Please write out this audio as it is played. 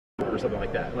or something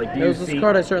like that. Like, do It you was see? this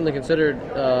card I certainly considered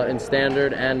in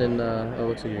standard and in. Oh,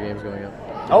 looks like your game's going up.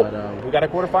 Oh, But, we got a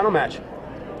quarterfinal match.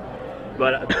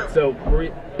 But so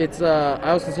it's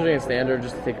I was considering it standard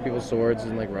just to take people's swords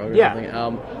and like rogue or something.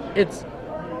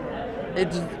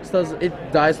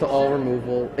 It dies to all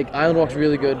removal. Like Island Walk's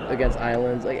really good against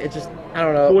islands. Like it just I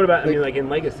don't know. So what about like, in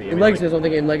Legacy? In Legacy, I'm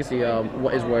thinking in Legacy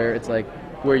is where it's like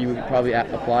where you would probably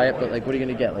apply it, but like what are you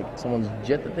gonna get? Like someone's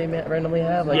Jit that they randomly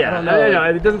have? Like, yeah, I don't know. No,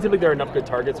 it doesn't seem like there are enough good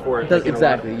targets for it.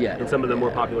 Exactly, In some of the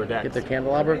more popular decks. Get their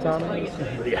Candelabra of Tom.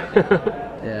 Yeah.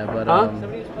 Yeah, but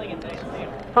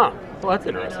Huh. Well, that's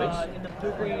interesting.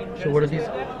 So what are these?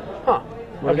 Huh.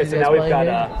 What Okay, are so these now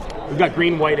guys we've got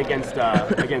green white against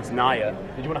against Naya.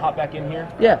 Did you want to hop back in here?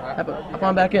 Yeah, hop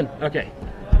on back in. Okay.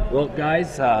 Well,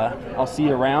 guys, I'll see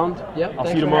you around. Yep. I'll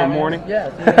see you tomorrow morning. Yeah.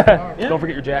 See you tomorrow. Don't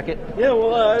forget your jacket. Yeah,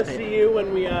 we'll see you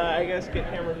when we, I guess, get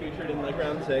camera featured in like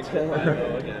round 6.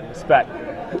 Respect.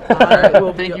 All right.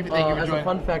 Well, thank you for as joining. a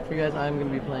fun fact for you guys, I'm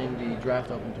going to be playing the Draft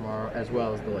Open tomorrow as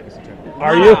well as the Legacy tournament.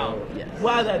 Are you? Yes.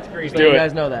 Wow, that's great. So do you it.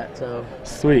 guys know that. So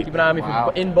Sweet. keep an eye on me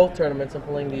Wow. in both tournaments. I'm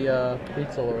pulling the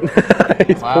Reed Solo.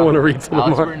 He's pulling a Reed Alex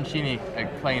tomorrow. Bertoncini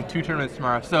playing 2 tournaments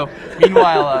tomorrow. So,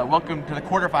 meanwhile, welcome to the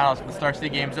quarterfinals of the Star City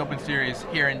Games Open Series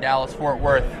here in Dallas, Fort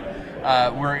Worth.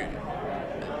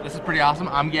 This is pretty awesome.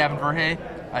 I'm Gavin Verhey.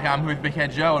 I'm with Big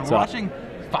Head Joe, and we're watching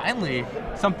finally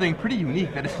something pretty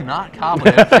unique that is not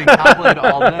Cobblade. I've seen Cobblade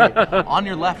all day. On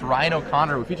your left, Ryan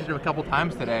O'Connor. We featured him a couple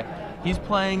times today. He's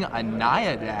playing a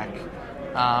Naya deck.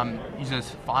 He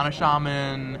uses Fauna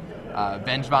Shaman,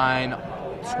 Vengevine,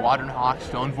 Squadron Hawk,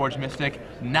 Stoneforge Mystic,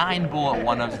 9 bullet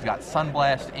one-ofs. He's got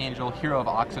Sunblast, Angel, Hero of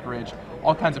Oxid Ridge,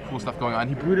 all kinds of cool stuff going on.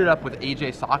 He brewed it up with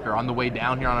AJ Soccer on the way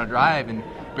down here on a drive and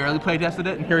barely play tested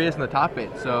it, and here he is in the top 8,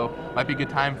 so might be a good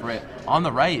time for it. On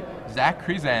the right, Zach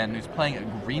Krizan, who's playing a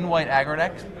green-white aggro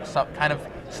deck, kind of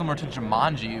similar to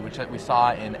Jumanji, which we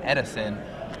saw in Edison.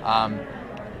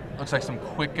 Looks like some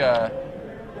quick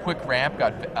ramp,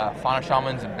 got Fauna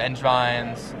Shamans and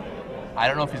Vengevines. I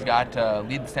don't know if he's got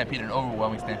Lead the Stampede and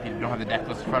Overwhelming Stampede. We don't have the deck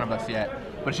list in front of us yet,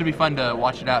 but it should be fun to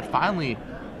watch it out. Finally,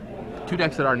 2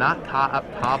 decks that are not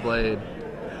Cobblade.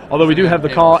 Although we do have the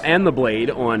Call and the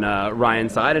Blade on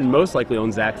Ryan's side, and most likely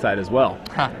on Zach's side as well.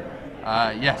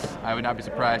 Yes, I would not be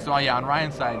surprised. So yeah, on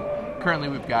Ryan's side, currently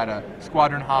we've got a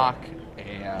Squadron Hawk,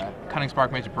 a Cunning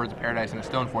Spark Mage, a Birds of Paradise, and a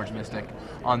Stoneforge Mystic.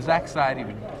 On Zach's side,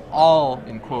 even all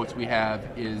in quotes we have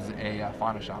is a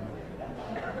Fauna Shaman.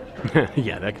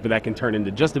 Yeah, that can turn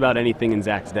into just about anything in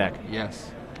Zach's deck.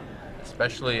 Yes,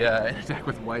 especially in a deck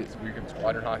with white, so we can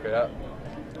Squadron Hawk it up.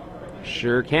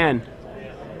 Sure can.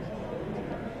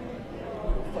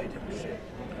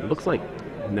 It looks like...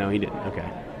 No, he didn't. Okay.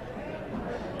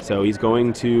 So he's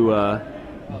going to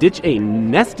ditch a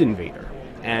Nest Invader,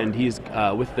 and he's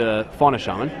with the Fauna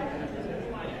Shaman.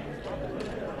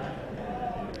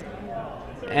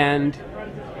 And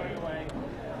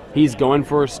he's going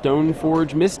for a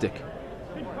Stoneforge Mystic.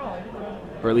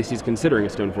 Or at least he's considering a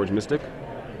Stoneforge Mystic.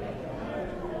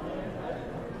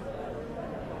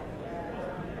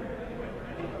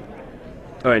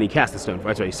 Oh, and he cast the Stoneforge.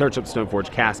 That's right, he searched up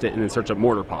Stoneforge, cast it, and then searched up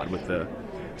Mortar Pod with the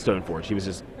Stoneforge. He was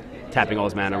just tapping all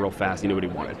his mana real fast. He knew what he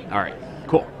wanted. All right,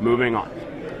 cool. Moving on.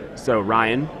 So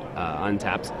Ryan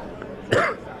untaps.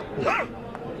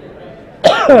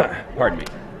 Pardon me.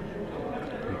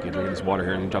 Get rid of this water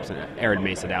here and drops an Arid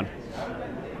Mesa down.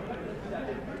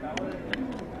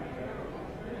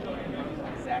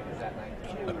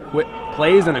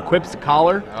 Plays and equips the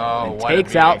collar and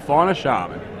takes out Fauna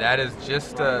Shaman. That is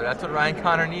just, that's what Ryan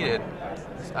Connor needed.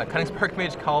 Cunning Spark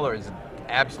Mage Collar is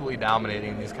absolutely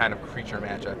dominating these kind of creature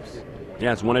matchups.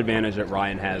 Yeah, it's one advantage that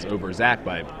Ryan has over Zach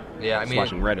by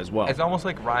slashing red as well. It's almost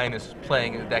like Ryan is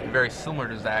playing a deck very similar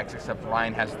to Zach's, except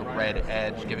Ryan has the red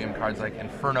edge, giving him cards like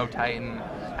Inferno Titan,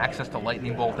 access to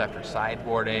Lightning Bolt after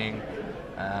sideboarding,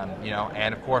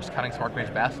 and of course Cunning Spark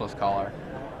Mage Basilisk Collar.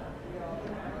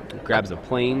 Grabs the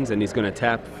planes, and he's going to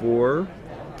tap for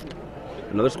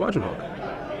another Squadron Hawk.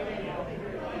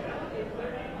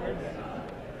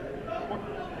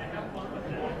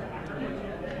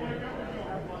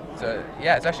 So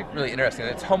yeah, it's actually really interesting.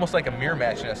 It's almost like a mirror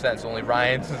match in a sense, only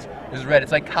Ryan's is red.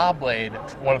 It's like Cobblade,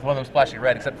 one of them splashing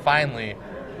red, except finally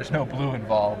there's no blue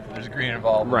involved. There's green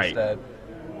involved instead.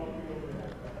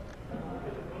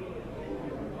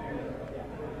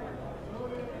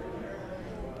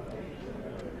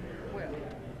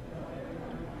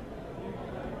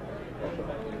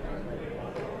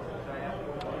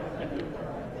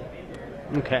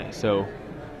 Okay, so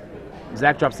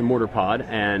Zach drops the Mortar Pod,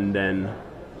 and then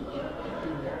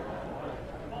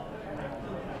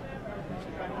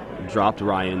dropped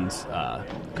Ryan's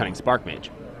Cunning Spark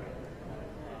Mage.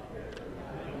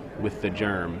 with the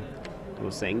germ. He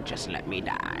was saying, "Just let me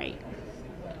die."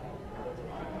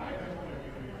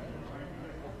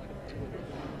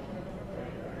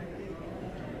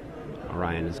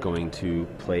 Ryan is going to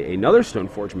play another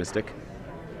Stoneforge Mystic.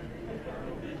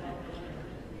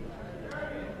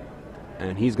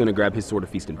 And he's going to grab his Sword of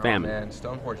Feast and Famine. Oh man,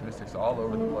 Stoneforge Mystics all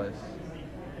over the place.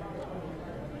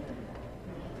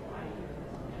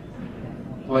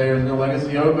 Players in the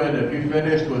Legacy Open, if you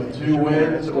finished with 2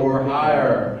 wins or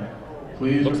higher,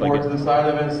 please report to the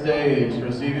side event stage to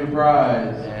receive your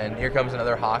prize. And here comes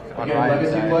another hawk on Again, Ryan's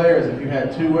Legacy side. players, if you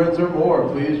had 2 wins or more,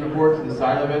 please report to the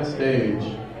side event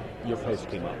stage. Your place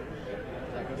came up.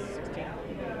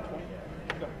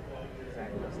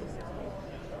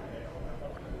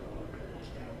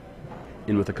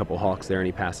 In with a couple hawks there, and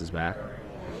he passes back.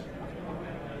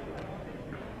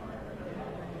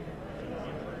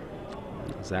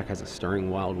 Zach has a Stirring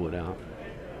Wildwood out.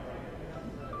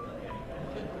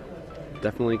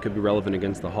 Definitely could be relevant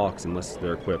against the hawks unless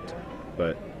they're equipped,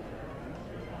 but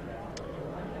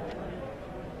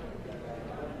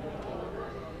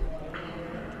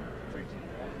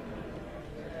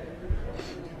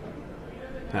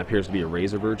that appears to be a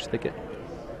Razorverge Thicket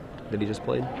that he just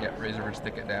played. Yeah, Razorverge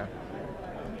Thicket down.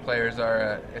 Players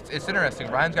are, it's interesting.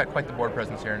 Ryan's got quite the board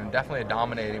presence here, and definitely a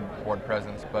dominating board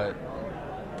presence, but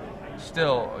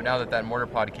still, now that Mortar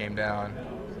Pod came down,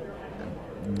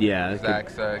 yeah,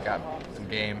 Zach's got some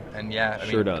game, and yeah, I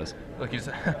sure mean, does. Look, he's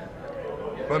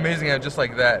amazing how just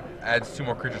like that adds 2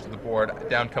 more creatures to the board.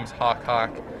 Down comes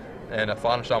Hawk, and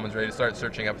Fauna Shaman's ready to start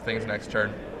searching up things next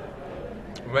turn.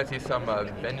 We might see some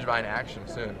Vengevine action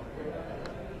soon.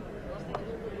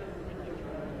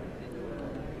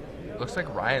 Looks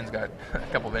like Ryan's got a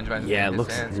couple Vengevines. Yeah, in his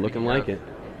hands, looking like it.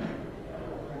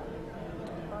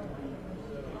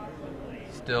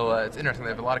 Still, it's interesting.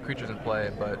 They have a lot of creatures in play,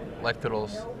 but life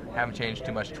totals haven't changed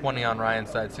too much. 20 on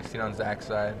Ryan's side, 16 on Zach's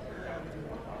side.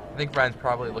 I think Ryan's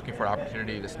probably looking for an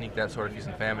opportunity to sneak that Sword of Feast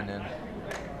and Famine in.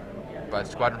 But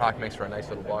Squadron Hawk makes for a nice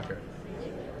little blocker.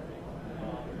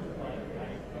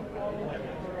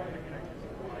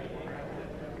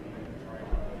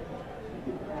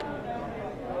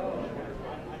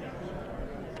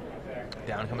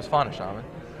 Down comes Fauna Shaman.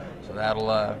 So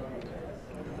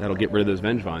that'll get rid of those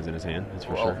Vengevines in his hand, that's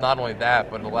for sure. Not only that,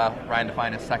 but it'll allow Ryan to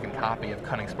find a second copy of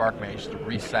Cunning Spark Mage to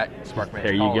reset Spark Mage.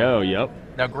 There you go, yep.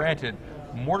 Now granted,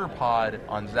 Mortar Pod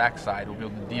on Zach's side will be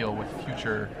able to deal with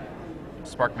future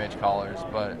Spark Mage callers,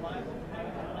 but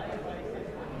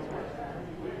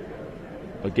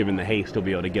given the haste, he'll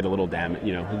be able to get a little damage,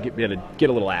 he'll be able to get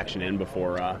a little action in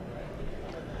before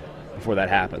that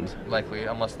happens. Likely,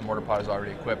 unless the Mortar Pod is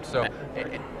already equipped. So,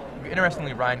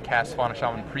 interestingly, Ryan casts Fauna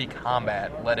Shaman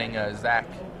pre-combat, letting Zach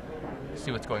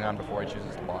see what's going on before he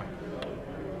chooses to block.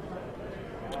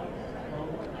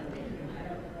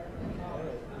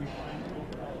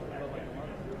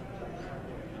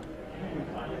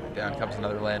 Down comes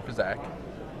another land for Zach.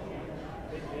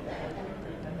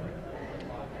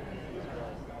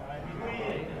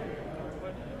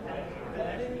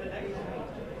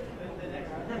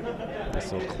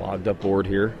 This little clogged up board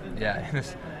here. Yeah,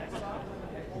 this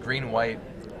green-white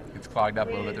gets clogged up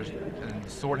a little bit. And the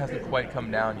sword hasn't quite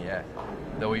come down yet,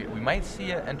 though we might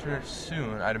see it enter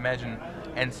soon. I'd imagine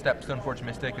End Step Stoneforge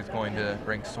Mystic is going to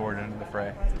bring sword into the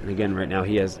fray. And again, right now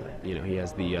he has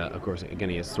the, of course, again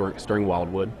he has Stirring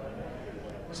Wildwood.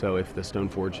 So if the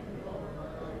Stoneforge,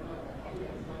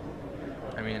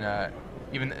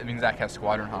 Zach has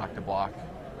Squadron Hawk to block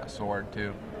a sword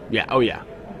too. Yeah, oh yeah.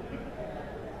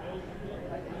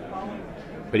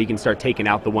 But he can start taking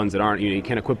out the ones that aren't. You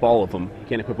can't equip all of them. You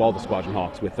can't equip all the Squadron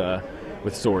Hawks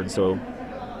with swords. So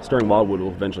Stirring Wildwood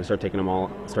will eventually start taking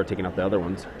out the other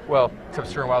ones. Well, except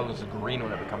Stirring Wildwood is green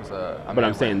when it becomes a but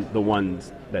I'm saying the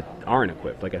ones that aren't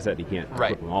equipped. Like I said, he can't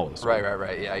equip them all.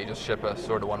 Right. Yeah, you just ship a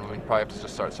sword to one of them. You probably have to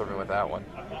just start serving with that one.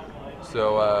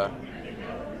 So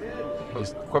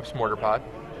equips Mortar Pod.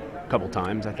 A couple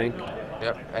times, I think.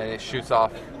 Yep, and it shoots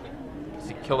off. Does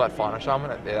he kill that Fauna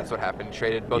Shaman? Yeah, that's what happened. He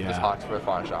traded both his Hawks for the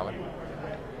Fauna Shaman.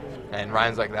 And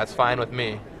Ryan's like, that's fine with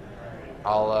me.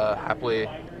 I'll happily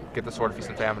get the Sword of Feast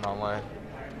and Famine online.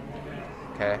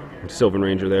 Okay. Sylvan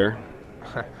Ranger there.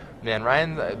 Man,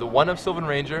 Ryan, the one of Sylvan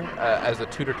Ranger as a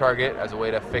tutor target, as a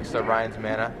way to fix Ryan's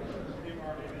mana.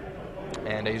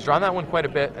 And he's drawn that one quite a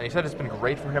bit, and he said it's been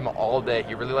great for him all day.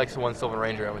 He really likes the one Sylvan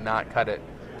Ranger and would not cut it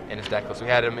in his deck list. We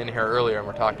had him in here earlier, and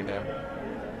we're talking to him.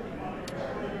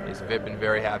 He's been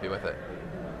very happy with it.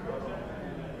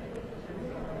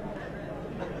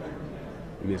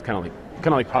 I mean, it's kind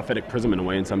of like Prophetic Prism in a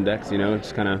way in some decks,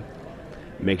 It's kind of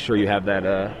make sure you have that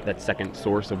that second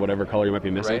source of whatever color you might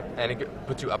be missing. Right, and it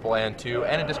puts you up land too,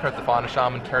 and it discards the Fauna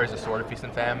Shaman, carries a Sword of Feast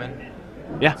and Famine.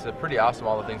 Yeah. It's pretty awesome,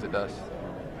 all the things it does.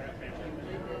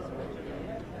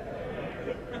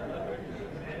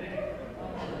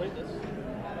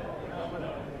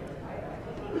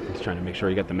 Just trying to make sure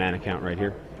you got the mana count right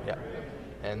here. Yeah,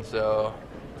 and so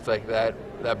it's like that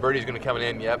birdie's going to come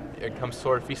in. Yep, it comes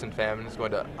Sword of Feast and Famine. It's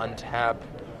going to untap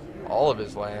all of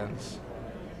his lands,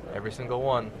 every single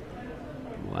one.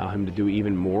 Allow him to do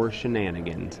even more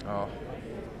shenanigans. Oh.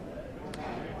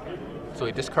 So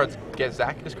he discards.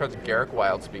 Zach discards Garrick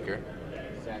Wildspeaker,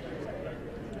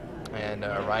 and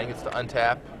Ryan gets to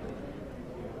untap.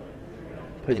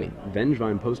 Plays a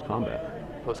Vengevine post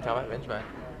combat. Post combat Vengevine.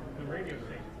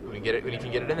 When you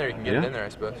can get it in there, you can get it in there, I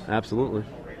suppose. Absolutely.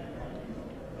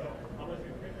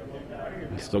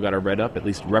 We still got our red up, at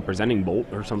least representing Bolt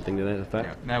or something to that effect.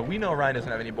 Yeah. Now we know Ryan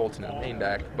doesn't have any bolts in his main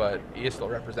deck, but he is still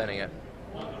representing it,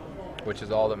 which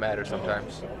is all that matters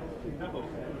sometimes.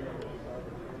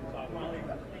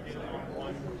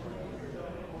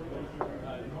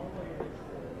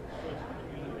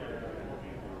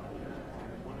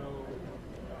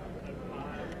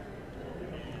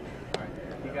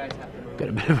 Got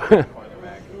a bit of a,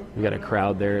 we got a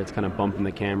crowd there. It's kind of bumping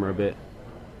the camera a bit.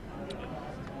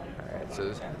 All right,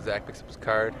 so Zach picks up his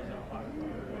card.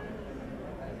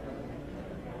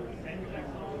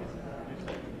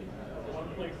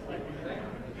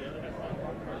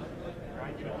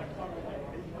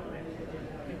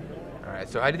 All right,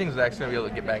 so how do you think Zach's going to be able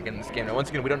to get back in this game? Now, once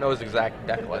again, we don't know his exact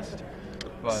deck list.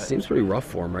 But seems pretty rough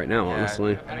for him right now, yeah,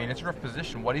 honestly. I mean, it's a rough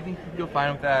position. What do you think you'll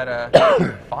find with that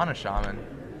Fauna Shaman?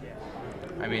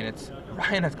 I mean,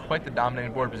 Ryan has quite the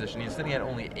dominating board position. He's sitting at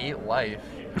only 8 life.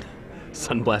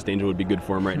 Sunblast Angel would be good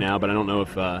for him right now, but I don't know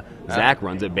if Zach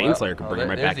runs it. Baneslayer could bring him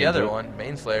right back into it. There's the other one.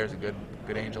 Baneslayer is a good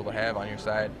angel to have on your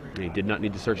side. And he did not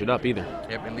need to search it up either.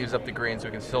 Yep, and leaves up the green so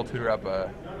he can still tutor up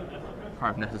a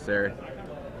card if necessary.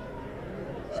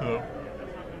 So,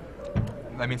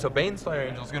 I mean, so Baneslayer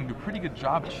Angel is going to do a pretty good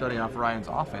job at shutting off Ryan's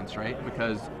offense, right?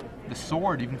 Because the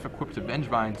sword, even if equipped to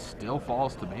Vengevine, still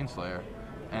falls to Baneslayer.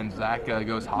 And Zach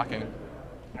goes hawking.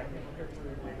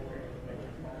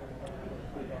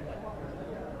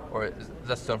 Or is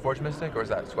that Stoneforge Mystic, or is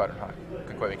that Squadron Hawk?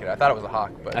 Couldn't quite make it. I thought it was a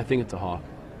hawk, but I think it's a hawk.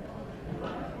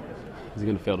 Is he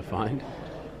going to fail to find?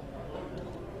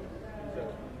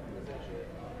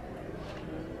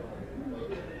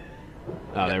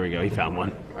 Oh, there we go. He found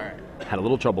one. all right. Had a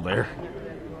little trouble there.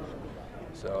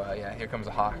 So yeah, here comes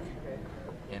a hawk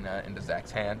into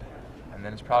Zach's hand, and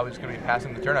then it's probably just going to be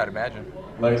passing the turn, I'd imagine.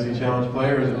 Legacy Challenge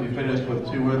players, if you finished with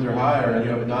 2 wins or higher and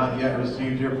you have not yet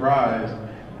received your prize,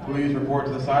 please report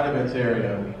to the side events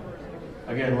area.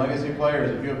 Again, Legacy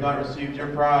players, if you have not received your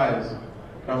prize,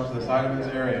 come to the side events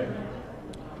area.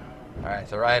 All right,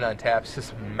 so Ryan untaps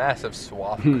this massive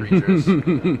swath of creatures.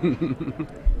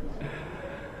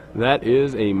 That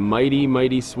is a mighty,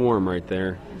 mighty swarm right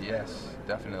there. Yes,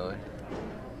 definitely.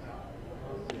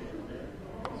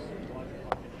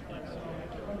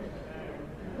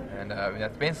 And I mean,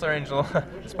 that Baneslayer Angel,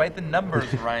 despite the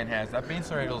numbers Ryan has, that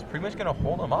Baneslayer Angel is pretty much going to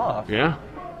hold him off. Yeah.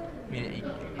 I mean,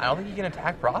 I don't think he can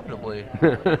attack profitably.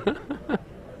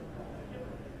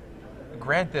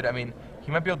 Granted, I mean,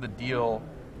 he might be able to deal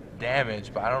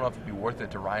damage, but I don't know if it'd be worth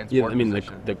it to Ryan's board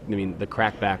position. The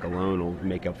crackback alone will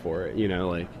make up for it. You know,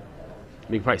 like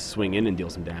you can probably swing in and deal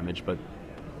some damage, but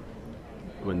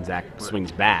when Zach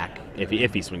swings back, if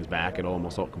he swings back, it'll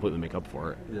almost completely make up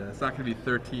for it. Yeah, it's not going to be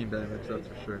 13 damage, that's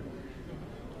for sure.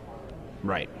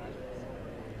 Right.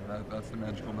 That's the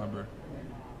magical number.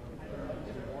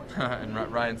 And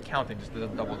Ryan's counting just to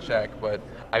double check, but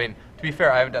I mean, to be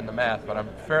fair, I haven't done the math, but I'm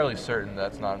fairly certain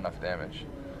that's not enough damage.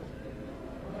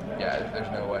 Yeah,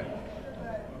 there's no way.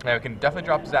 Now, we can definitely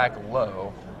drop Zach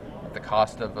low at the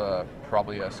cost of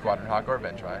probably a Squadron Hawk or a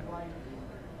Vengevine,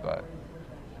 but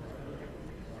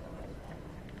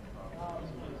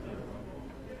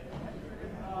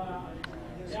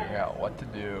figure out what to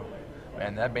do.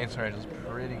 Man, that Baneslayer Angel is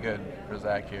pretty good for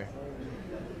Zach here.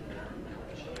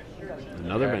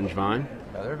 Another Vengevine.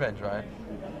 Another Vengevine.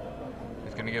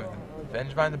 He's going to give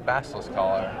Vengevine the Basilisk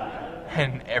Collar,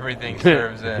 and everything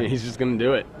serves in. He's just going to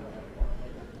do it.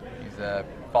 He's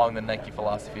following the Nike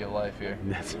philosophy of life here.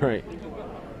 That's right.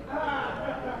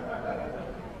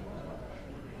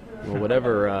 Well,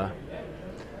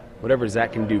 whatever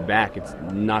Zach can do back, it's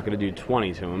not going to do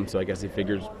 20 to him. So I guess he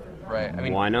figures, right? I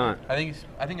mean, why not? I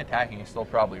think attacking is still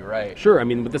probably right. Sure. I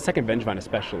mean, with the second Vengevine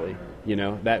especially, you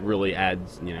know, that really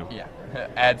adds, you know. Yeah,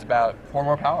 adds about 4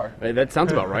 more power. That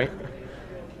sounds about right.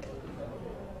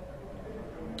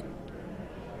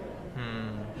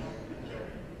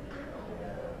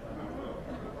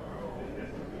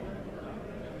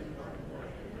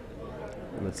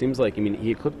 And it seems like, I mean, he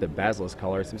equipped the Basilisk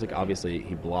collar. It seems like obviously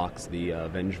he blocks the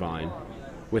Vengevine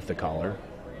with the collar.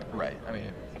 Right. I mean,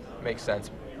 it makes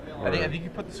sense. I think you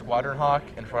put the Squadron Hawk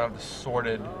in front of the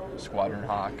Sorted Squadron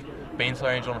Hawk,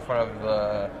 Baneslayer Angel in front of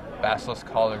the Basilisk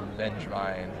Collar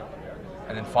Vengevine,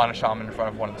 and then Fauna Shaman in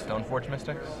front of one of the Stoneforge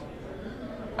Mystics.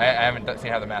 I haven't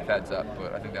seen how the math adds up,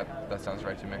 but I think that sounds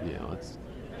right to me. Yeah,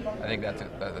 I think that's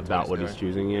about what he's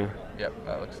choosing, yeah. Yep,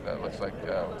 that looks like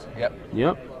yep.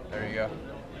 Yep. There you go.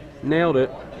 Nailed it.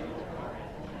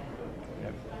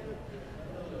 Yep.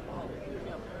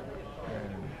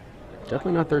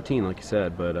 Definitely not 13, like you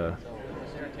said, but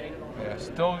yeah,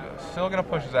 still gonna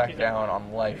push Zach down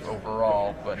on life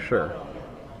overall, but sure.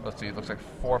 Let's see. It looks like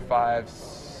 4, 5,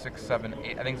 6, 7,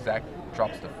 8. I think Zach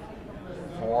drops to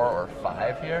 4 or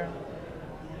 5 here.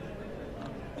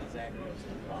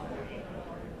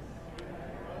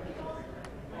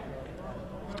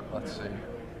 Let's see.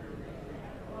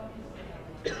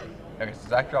 Okay, so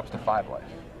Zach drops to 5 life.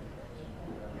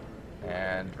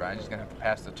 And Ryan's just going to have to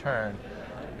pass the turn.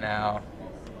 Now,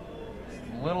 it's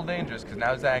a little dangerous because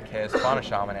now Zach has Fauna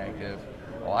Shaman active.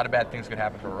 A lot of bad things could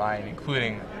happen for Ryan,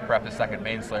 including perhaps a second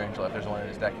Baneslayer Angel if there's one in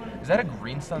his deck. Is that a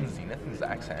Green Sun Zenith in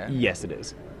Zach's hand? Yes, it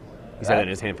is. He's had it in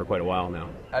his hand for quite a while now.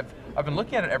 I've been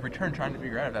looking at it every turn trying to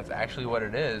figure out if that's actually what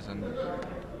it is, and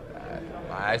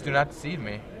my eyes do not deceive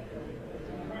me.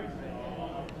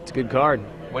 It's a good card.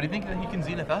 What do you think that he can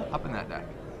Zenith up in that deck?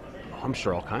 Oh, I'm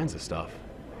sure all kinds of stuff.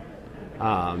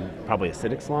 Probably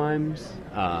acidic slimes.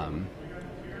 I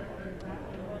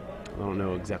don't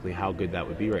know exactly how good that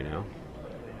would be right now.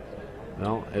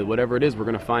 Well, whatever it is, we're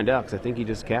going to find out because I think he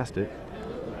just cast it.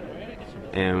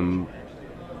 And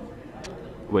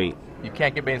wait. You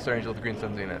can't get Baneslayer Angel with the Green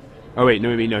Sun Zenith. Oh wait,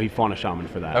 no, he Fauna Shaman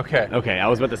for that. Okay. Okay, I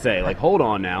was about to say, like, hold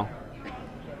on now.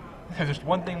 There's just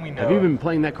one thing we know. Have you been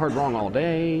playing that card wrong all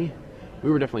day?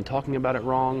 We were definitely talking about it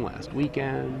wrong last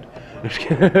weekend.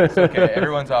 It's okay.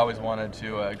 Everyone's always wanted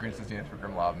to Green Sun Zenith for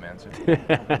Grim Lavamancer.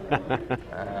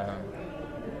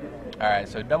 All right,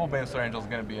 so double Baneslayer Angel is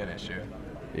going to be an issue.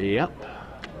 Yep.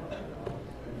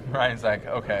 Ryan's like,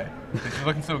 okay, this is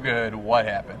looking so good. What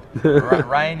happened?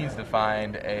 Ryan needs to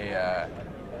find a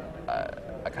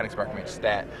Cutting Spark Mage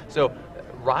stat. So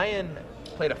Ryan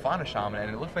played a Fauna Shaman,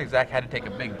 and it looks like Zach had to take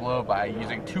a big blow by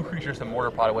using 2 creatures to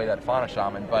Mortar Pot away that Fauna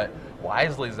Shaman. But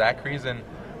wisely, Zach Krizan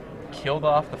killed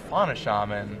off the Fauna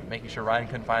Shaman, making sure Ryan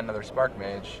couldn't find another Spark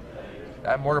Mage.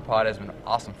 That Mortar Pot has been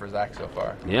awesome for Zach so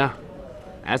far. Yeah,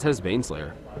 as has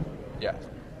Baneslayer. Yeah.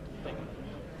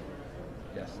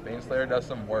 Yes, Baneslayer does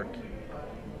some work.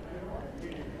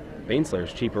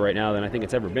 Baneslayer's cheaper right now than I think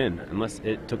it's ever been, unless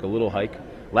it took a little hike.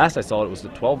 Last I saw it was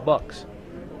at $12.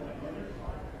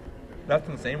 That's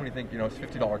insane when you think, it's a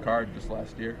 $50 card just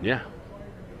last year. Yeah.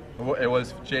 It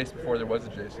was Jace before there was a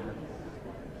Jace here.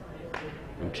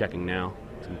 I'm checking now.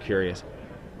 I'm curious.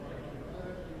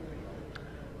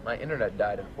 My internet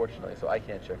died, unfortunately, so I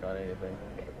can't check on anything.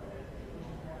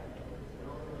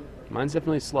 Mine's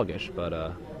definitely sluggish,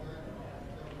 but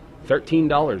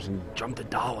 $13 and jumped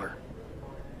 $1.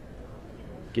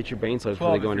 Get your Baneslayers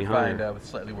before they go any higher. Find with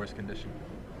slightly worse condition.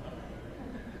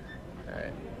 All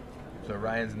right. So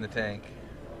Ryan's in the tank.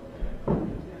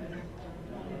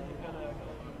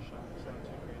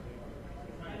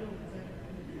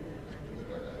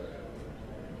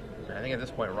 I think at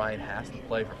this point Ryan has to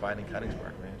play for finding Cutting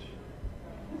Spark Mage.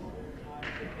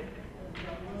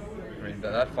 I mean,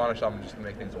 that Fauna Shaman just to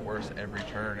make things worse every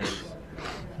turn as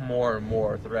more and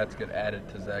more threats get added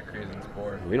to Zach Krizan's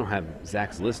board. We don't have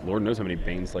Zach's list. Lord knows how many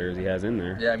Baneslayers he has in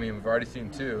there. Yeah, I mean, we've already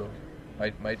seen 2.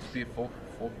 Might just be full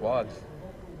quads.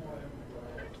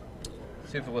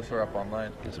 See if the lists are up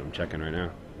online. That's what I'm checking right now.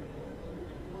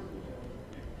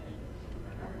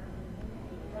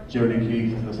 Jody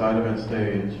Keith to the side event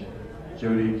stage.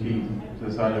 Jody Keith to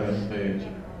the side event stage.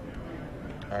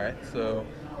 All right, so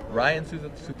Ryan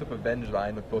suits up a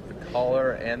Vengevine with both the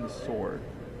collar and the sword.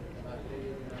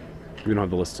 We don't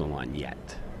have the lists online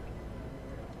yet.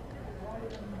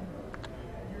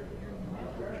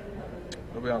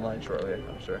 It'll be online shortly,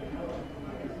 I'm sure.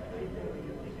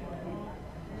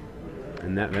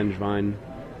 And that Vengevine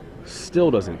still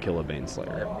doesn't kill a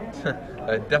Baneslayer.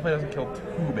 It definitely doesn't kill 2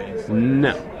 Baneslayers.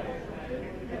 No.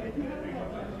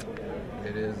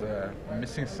 It is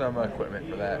missing some equipment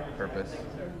for that purpose.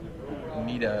 You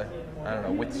need a, I don't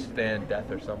know, withstand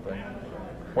death or something.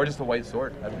 Or just a white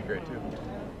sword. That'd be great too.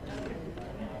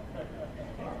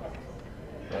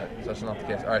 But such not the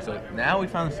case. Alright, so now we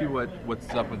finally see what's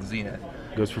up with Zenith.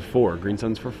 Goes for 4. Green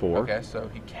Sun's for 4. Okay, so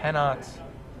he cannot.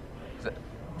 Is it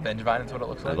Vengevine is what it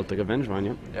looks like? That looked like a Vengevine,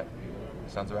 yep. Yep.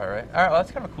 Sounds about right. All right, well, that's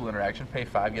kind of a cool interaction. Pay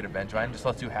 5, get a Vengevine. Just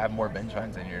lets you have more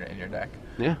Vengevines in your deck.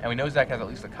 Yeah. And we know Zach has at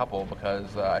least a couple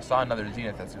because I saw another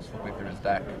Zenith that's just flipping through his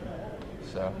deck.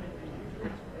 So,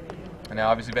 and now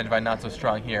obviously Vengevine not so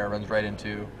strong here. Runs right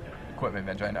into equipment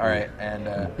Vengevine. All right,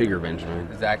 and bigger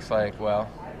Vengevine. Zach's like,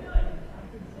 well,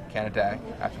 can't attack.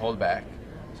 I have to hold back.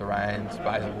 So Ryan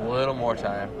buys a little more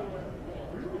time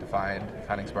to find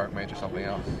Cunning Spark Mage or something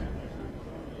else.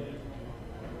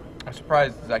 I'm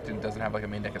surprised Zach doesn't have like a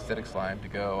main deck acidic slime to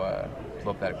go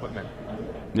blow up that equipment.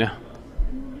 Yeah.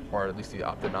 Or at least he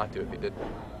opted not to if he did.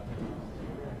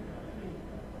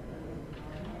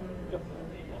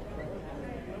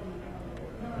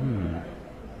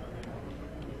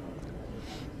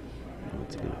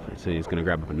 What's he gonna do? So he's going to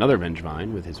grab up another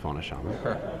Vengevine with his Fauna Shaman.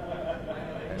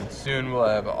 And soon we'll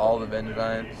have all the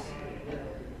Vengevines.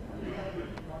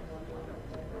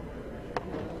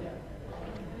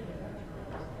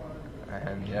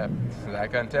 And yep, so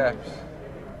that untaps.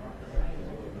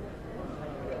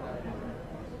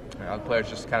 Now the players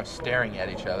just kind of staring at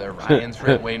each other. Ryan's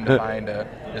waiting to find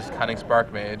this Cunning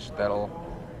Spark Mage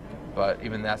but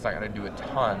even that's not going to do a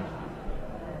ton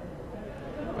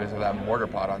because of that Mortar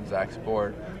Pot on Zach's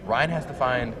board. Ryan really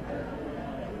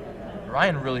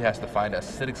has to find a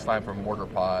Acidic Slime for Mortar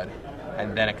Pod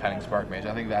and then a Cunning Spark Mage.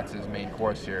 I think that's his main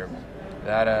course here.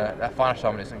 That Fauna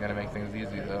Shaman isn't going to make things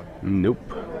easy though. Nope.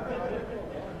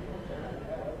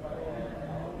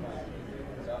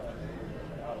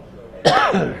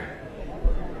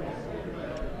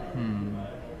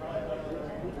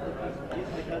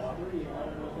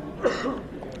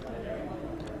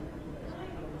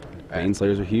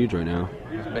 Baneslayers are huge right now.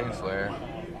 Here's Baneslayer.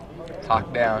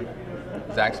 Talk down.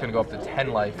 Zach's going to go up to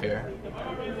 10 life here.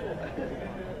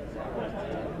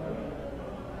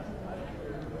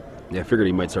 Yeah, I figured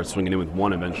he might start swinging in with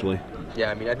 1 eventually.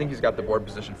 Yeah, I mean, I think he's got the board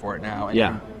position for it now. And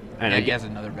Yeah. And he has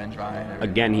another Vengevine.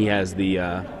 Again, he has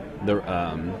the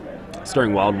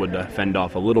Stirring Wildwood to fend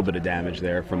off a little bit of damage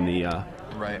there from the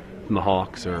Right. from the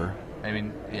Hawks. Or I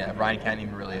mean, yeah, Ryan can't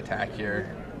even really attack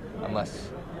here unless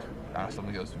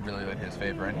something goes really in his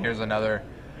favor. And here's another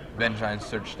Vengevine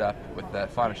searched up with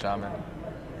that Fauna Shaman.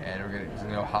 And we're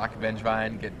going to Hawk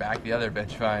Vengevine, get back the other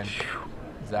Vengevine.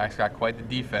 Zach's got quite the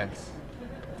defense.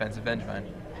 Defensive Vengevine.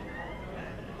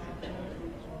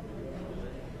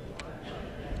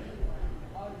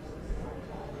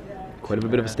 quite a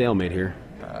bit of a stalemate here,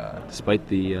 despite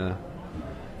the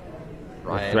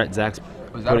threat Zach's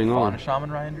was that putting a on. Fauna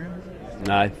Shaman Ryan drew?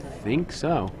 I think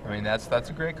so. I mean, that's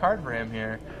a great card for him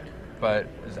here. But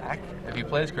Zach, if he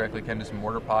plays correctly, can just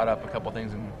Mortar Pot up a couple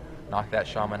things and knock that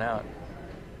Shaman out.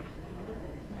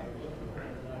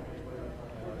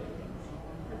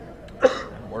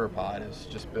 Mortar Pot has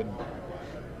just been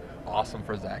awesome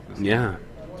for Zach this Yeah. year.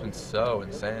 It's been so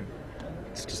insane.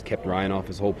 It's just kept Ryan off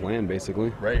his whole plan,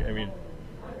 basically. Right, I mean,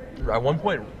 at one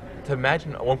point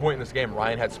in this game,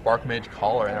 Ryan had Spark Mage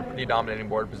Caller and a pretty dominating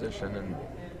board position, and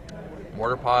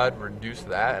Mortar Pod reduced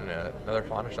that, and another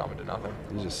Fauna Shaman did nothing.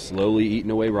 He's just slowly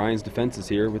eating away Ryan's defenses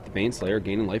here with the Baneslayer,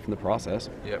 gaining life in the process.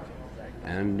 Yep.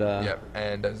 And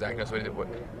Zach knows what he's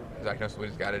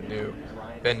got to do.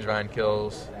 Vengevine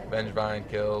kills,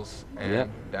 and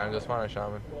down goes Fauna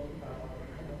Shaman.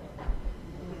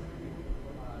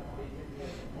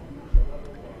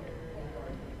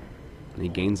 he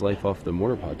gains life off the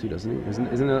Mortar Pod too, doesn't he?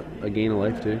 Isn't it a gain of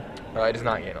life too? It does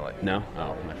not gain a life. No?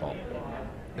 Oh, my fault.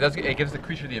 It gives the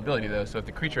creature the ability though, so if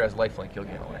the creature has lifelink, he'll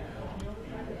gain a life.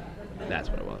 That's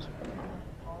what it was.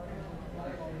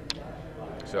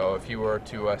 So if you were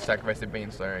to sacrifice the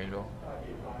Baneslayer Angel,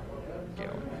 gain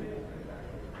a life.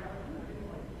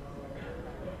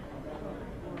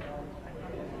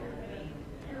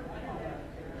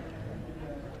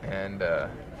 And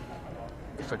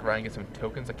looks like Ryan gets some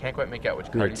tokens. I can't quite make out which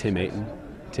card. Like Tim Atten.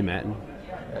 Tim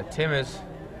is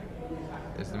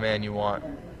the man you want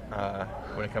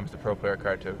when it comes to pro player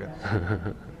card tokens.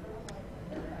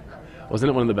 Wasn't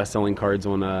it one of the best-selling cards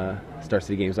on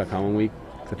StarCityGames.com one week?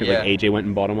 I think like AJ went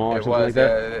and bought them all or something like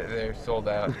that. They're sold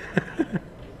out.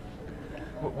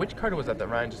 Which card was that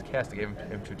Ryan just cast that gave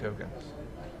him 2 tokens?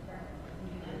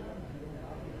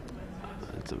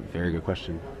 That's a very good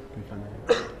question.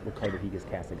 What card did he just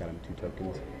cast that got him 2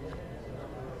 tokens?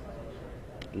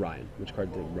 Ryan. Which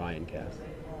card did Ryan cast?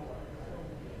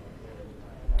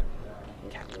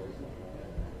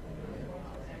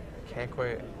 Can't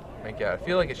quite make out. I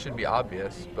feel like it should be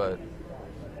obvious, but...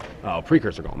 Oh,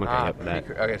 Precursor Golem.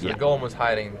 Okay, okay, so the Golem was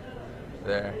hiding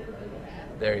there.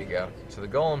 There you go. So the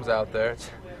Golem's out there.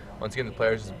 Once again, the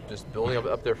players just building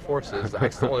up their forces.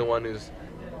 Zach's the only one who's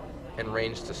in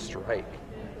range to strike.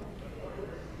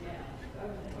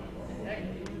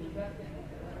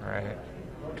 right.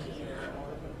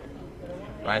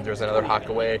 Ryan throws another hawk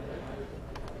away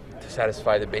to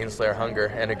satisfy the Baneslayer hunger.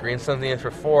 And a green something in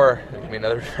for 4. Give me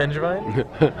another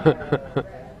Vengevine.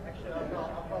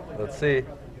 Let's see.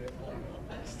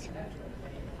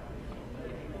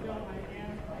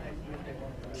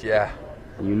 Yeah.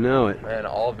 You know it. Man,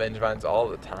 all Vengevines all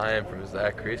the time from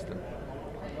Zach Krizan.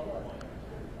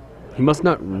 He must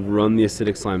not run the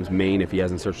Acidic Slime's main if he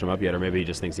hasn't searched him up yet, or maybe he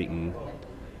just thinks he can,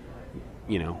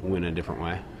 you know, win a different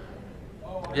way.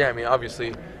 Yeah, I mean, obviously,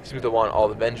 he seems to want all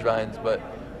the Vengevines, but,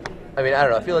 I mean, I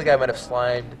don't know. I feel like I might have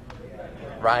slimed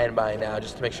Ryan by now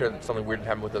just to make sure that something weird didn't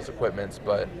happen with those equipments,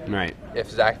 but right. If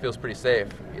Zach feels pretty safe,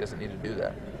 he doesn't need to do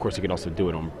that. Of course, he could also do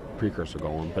it on Precursor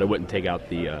Golem, but it wouldn't take out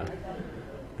the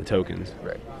tokens.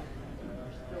 Right.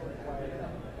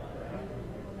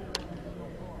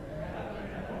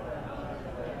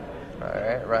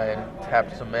 Alright, Ryan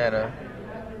tapped some mana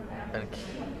and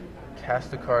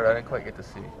cast a card I didn't quite get to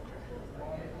see.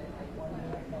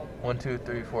 1, 2,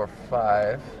 3, 4,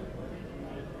 5.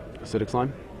 Acidic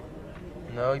Slime?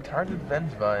 No, he targeted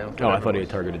Vengevine. Oh, I thought he had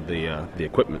targeted the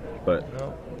equipment, but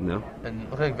no. No. And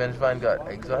it looked like Vengevine got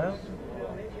exiled.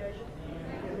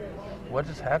 What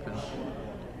just happened?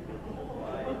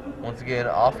 Once again,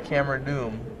 off-camera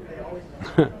doom.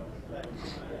 I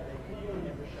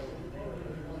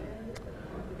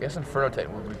guess Inferno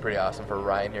Titan would be pretty awesome for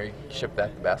Ryan here. You can ship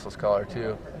back the Basilisk Collar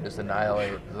too, and just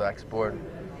annihilate Zach's board.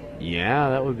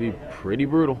 Yeah, that would be pretty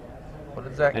brutal. What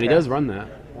did Zach And cast? he does run that.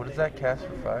 What did Zach cast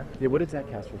for 5? Yeah, what did Zach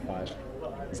cast for 5?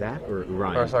 Zach or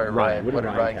Ryan? Or sorry, Ryan. What did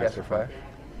Ryan cast for 5?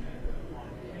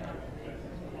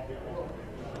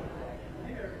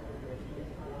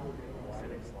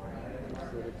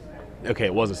 Okay,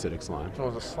 it was Acidic Slime. So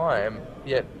it was a slime,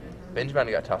 yet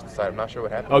Vengevine got tossed aside. I'm not sure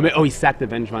what happened. Oh, he sacked the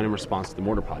Vengevine in response to the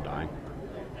Mortar Pod dying.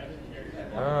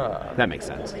 Ah. That makes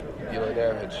sense. Dealer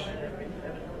damage.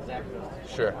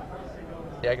 Sure.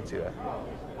 Yeah, I can see that.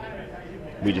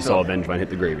 We just saw a Vengevine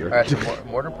hit the graveyard. Alright, so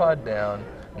Mortar Pod down.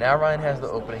 Now Ryan has the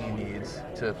opening he needs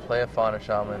to play a Fauna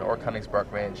Shaman or Cunning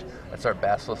Spark Mage and start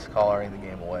Basilisk Collaring the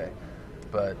game away.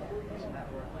 But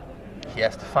he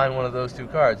has to find one of those 2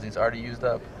 cards. He's already used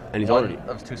up And he's one already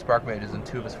of his 2 Spark Mages and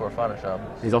 2 of his 4 Fauna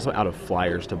Shamans. He's also out of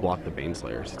flyers to block the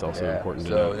Baneslayers. It's also important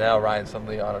to know. So now Ryan's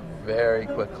suddenly on a very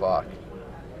quick clock.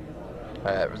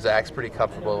 Zach's pretty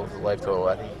comfortable with his life total.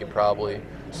 I think he can probably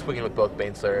swing in with both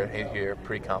Baneslayer and Hate here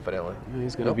pretty confidently. Yeah,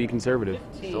 he's going to be conservative.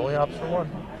 He only opts for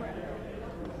 1.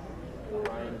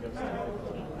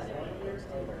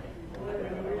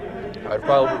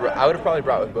 I would have probably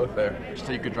brought with both there, just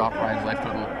so you could drop Ryan's life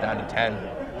total down to 10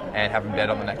 and have him dead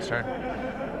on the next turn.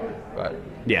 But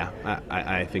yeah,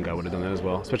 I think I would have done that as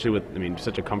well, especially with, I mean,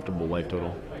 such a comfortable life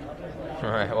total. All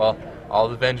right, well, all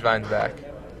the Vengevine's back.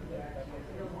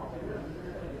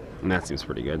 And that seems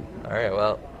pretty good. All right,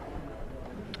 well,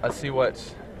 let's see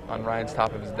what's on Ryan's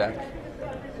top of his deck.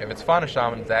 If it's Fauna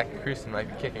Shaman, Zach Krizan might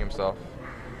be kicking himself.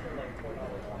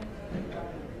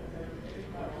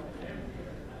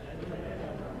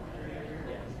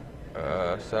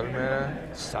 Seven mana.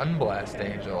 Sunblast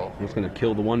Angel. He's going to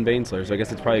kill the one Baneslayer, so I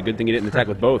guess it's probably a good thing he didn't attack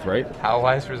with both, right? How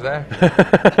wise for Zach?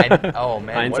 Oh,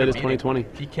 man. Hindsight is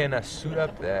 20/20. He can suit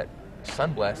up that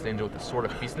Sunblast Angel with the Sword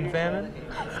of Feast and Famine,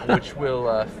 which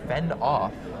will fend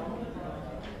off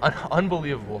an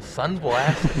unbelievable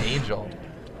Sunblast Angel.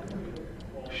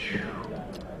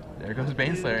 There goes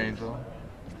Baneslayer Angel.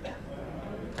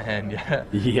 And yeah,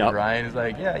 yep. Ryan is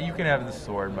like, yeah, you can have the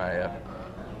sword, my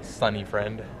sunny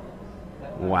friend.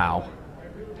 Wow.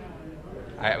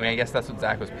 I mean, I guess that's what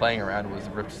Zach was playing around, was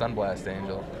Ripped Sunblast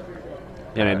Angel.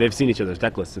 Yeah, man, they've seen each other's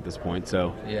deck lists at this point,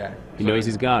 so yeah, he knows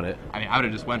he's got it. I mean, I would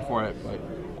have just went for it, but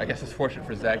I guess it's fortunate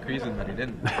for Zach Krizan that he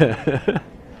didn't.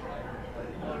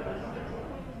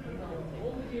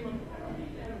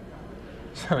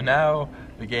 So now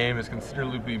the game is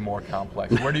considerably more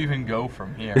complex. Where do you even go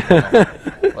from here?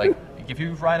 Like, if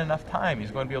you Ryan enough time,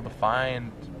 he's going to be able to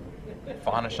find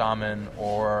Fauna Shaman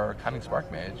or Cunning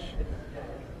Spark Mage.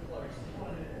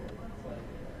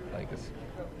 Like, it's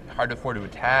hard to afford to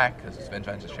attack because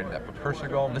Vengevine's just traded that Precursor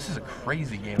Golem. This is a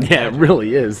crazy game. Yeah, it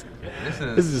really is. This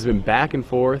has been back and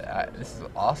forth. This is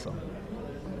awesome.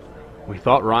 We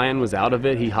thought Ryan was out of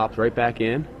it. He hopped right back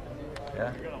in.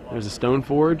 Yeah. There's a Stone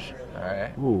Forge. All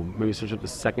right. Ooh, maybe search up the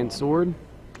second sword.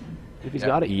 If he's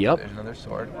got it, yep. There's another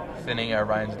sword. Thinning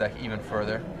Ryan's deck even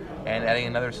further. And adding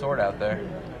another sword out there.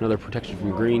 Another protection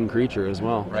from green creature as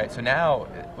well. Right, so now,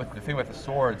 with the thing with the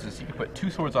swords is you can put 2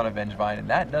 swords on a Vengevine, and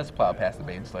that does plow past the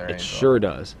Baneslayer Angel. It sure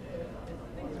does.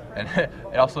 And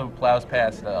it also plows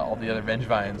past all the other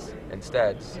Vengevines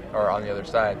instead, or on the other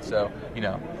side. So, you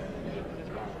know,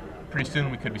 pretty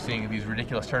soon we could be seeing these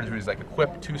ridiculous turns where he's like,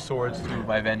 equip 2 swords to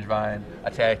my Vengevine,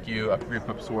 attack you,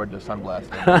 re-equip sword to Sunblast.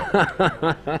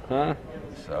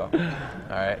 So,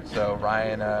 alright, so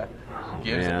Ryan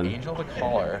gives Angel the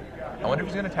collar. I wonder if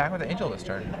he's going to attack with the Angel this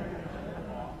turn.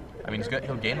 I mean,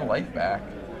 he'll gain the life back.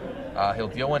 He'll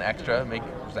deal 1 extra, make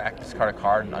Zach discard a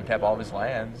card and untap all of his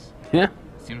lands. Yeah.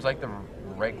 Seems like the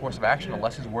right course of action,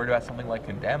 unless he's worried about something like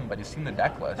Condemn, but he's seen the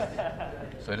deck list,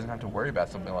 so he doesn't have to worry about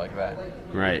something like that.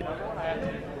 Right.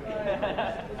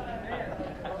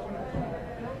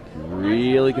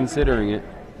 Really considering it.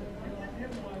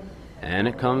 And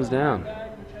it comes down.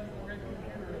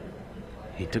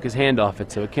 He took his hand off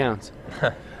it, so it counts.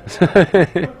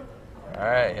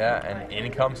 Alright, yeah, and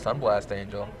in comes Sunblast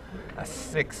Angel. A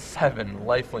 6/7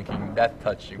 lifelinking, death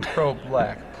touching, pro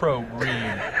black, pro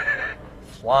green,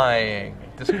 flying,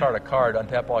 discard a card,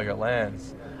 untap all your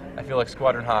lands. I feel like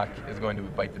Squadron Hawk is going to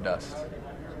bite the dust.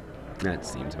 That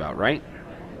seems about right.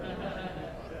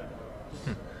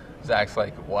 Zach's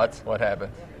like, what? What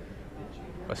happened?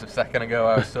 Was a second ago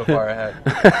I was so far ahead.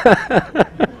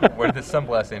 Where did this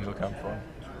Sunblast Angel come from?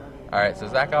 Alright, so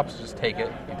Zach opts to just take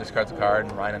it. He discards a card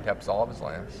and Ryan untaps all of his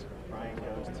lands.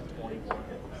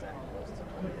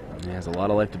 He has a lot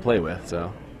of life to play with,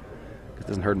 so it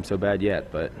doesn't hurt him so bad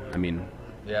yet, but I mean...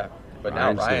 Yeah, but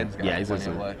now Ryan's got plenty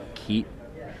of life. Keep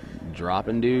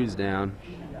dropping dudes down.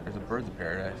 There's a Birds of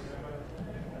Paradise.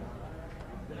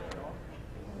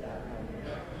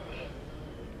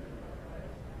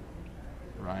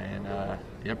 Ryan,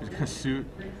 yep, he's gonna suit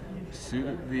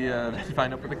the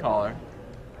find up with the collar,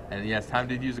 and he has time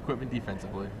to use equipment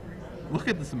defensively. Look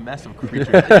at this mess of creatures.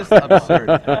 It's just absurd.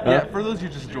 Yeah, for those of you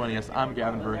just joining us, I'm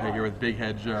Gavin Verhey here with Big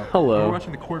Head Joe. Hello. We're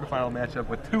watching the quarterfinal matchup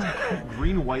with 2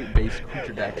 green-white based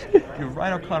creature decks. You have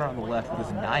Ryan OConnor on the left with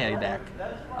his Naya deck.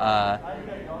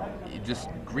 Just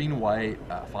green-white,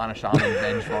 Fauna Shaman,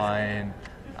 Vengevine,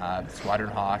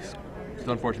 Squadron Hawks,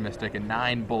 Stoneforge Mystic, and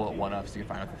 9 bullet 1-ups you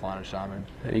can find with the Fauna Shaman.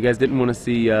 You guys didn't want to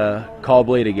see Call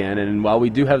Blade again, and while we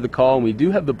do have the call and we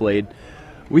do have the blade,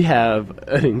 we have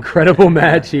an incredible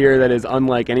match here that is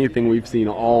unlike anything we've seen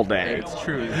all day. It's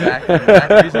true, exactly.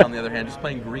 Krizan, on the other hand, just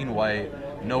playing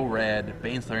green-white, no red,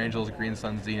 Baneslayer Angels, Green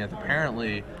Sun Zenith.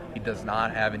 Apparently, he does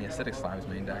not have any Acidic Slime's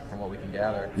main deck, from what we can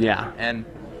gather. Yeah. And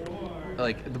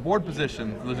like the board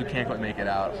position, for those who can't quite make it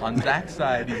out, on Zach's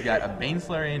side, he's got a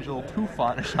Baneslayer Angel, 2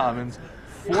 Fauna Shamans,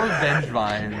 4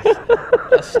 Vengevines,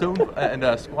 a Stone and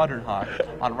a Squadron Hawk.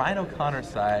 On Ryan OConnor's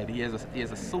side, he has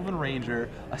a Sylvan Ranger,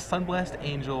 a Sunblast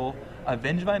Angel, a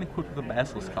Vengevine equipped with a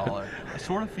Basilisk Collar, a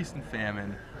Sword of Feast and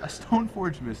Famine, a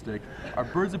Stoneforge Mystic, our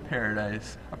Birds of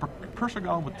Paradise, a Persia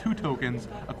Golem with 2 tokens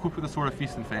equipped with a Sword of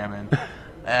Feast and Famine,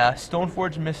 a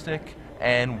Stoneforge Mystic,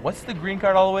 and what's the green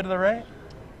card all the way to the right?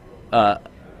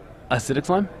 Acidic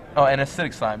Slime? Oh, and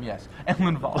Acidic Slime, yes. And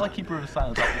Linvala, Keeper of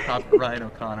Silence off the top of Ryan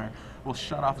OConnor will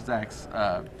shut off Zach's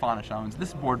Fauna Shamans.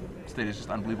 This board state is just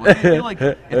unbelievable. You feel like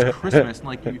it's Christmas, and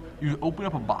like you open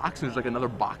up a box, and there's like another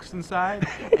box inside,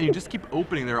 and you just keep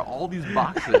opening. There are all these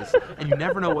boxes, and you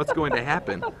never know what's going to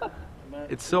happen.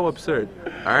 It's so absurd.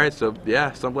 All right, so yeah,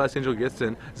 Sunblast Angel gets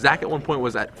in. Zach at one point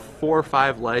was at 4 or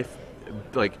 5 life.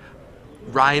 Like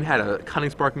Ryan had a Cunning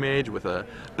Spark Mage with a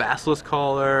Basilisk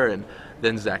Collar, and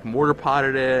then Zach Mortar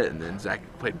Potted it, and then Zach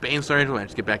played Baneslayer Angel,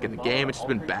 managed to get back in the game. It's just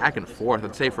been back and forth,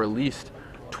 I'd say, for at least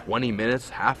 20 minutes,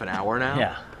 half an hour now.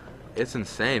 Yeah. It's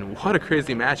insane. What a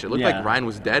crazy match. It looked like Ryan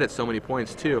was dead at so many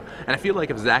points, too. And I feel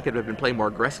like if Zach had been playing more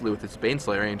aggressively with his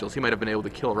Baneslayer Angels, he might have been able to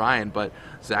kill Ryan, but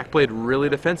Zach played really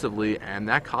defensively, and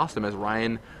that cost him as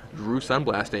Ryan drew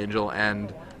Sunblast Angel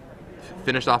and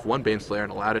finished off 1 Baneslayer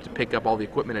and allowed it to pick up all the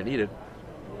equipment it needed.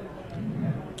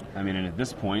 I mean, and at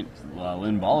this point,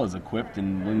 Linvala's equipped,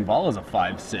 and Linvala's a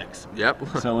 5/6. Yep.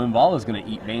 So Linvala's going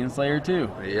to eat Baneslayer too.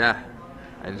 Yeah.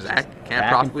 And Zach can't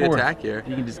profitably attack here.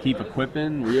 You can just keep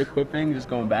equipping, re-equipping, just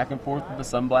going back and forth with the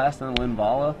Sunblast and the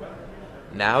Linvala.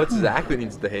 Now it's Zach that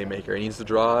needs the Haymaker. He needs to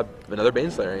draw another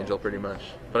Baneslayer Angel, pretty much.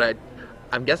 But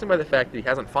I'm guessing by the fact that he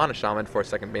hasn't Fauna Shaman for a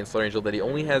second Baneslayer Angel that he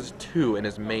only has 2 in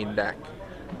his main deck.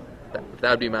 That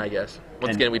would be my guess.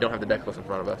 Once again, we don't have the deck list in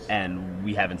front of us. And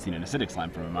we haven't seen an Acidic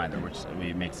Slime from him either, which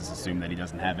makes us assume that he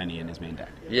doesn't have any in his main deck.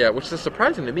 Yeah, which is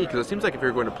surprising to me, because it seems like if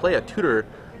you're going to play a tutor,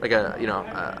 like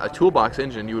a toolbox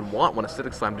engine, you would want one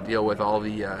Acidic Slime to deal with all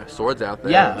the swords out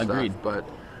there. Yeah, and stuff. agreed. But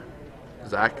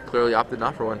Zach clearly opted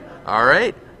not for one. All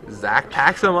right, Zach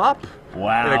packs him up.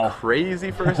 Wow. In a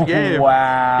crazy first game.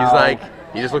 Wow. He's like,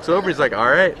 he just looks over, he's like, all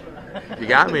right. You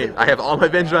got me. I have all my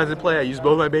Vengevines in play. I used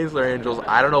both my Baneslayer Angels.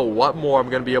 I don't know what more I'm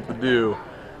going to be able to do.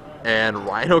 And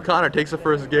Ryan OConnor takes the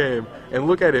first game. And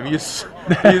look at him. He's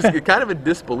kind of in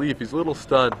disbelief. He's a little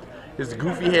stunned. His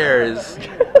goofy hair is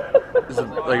is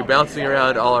like bouncing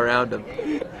around all around him.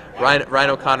 Ryan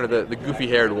O'Connor, the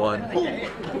goofy-haired one.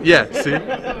 Yeah, see,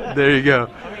 there you go.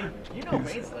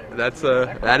 That's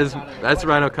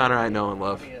Ryan O'Connor I know and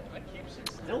love.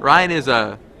 Ryan is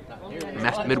a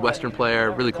Midwestern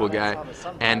player, really cool guy.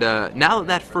 And now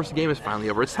that first game is finally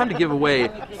over, it's time to give away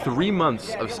 3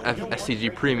 months of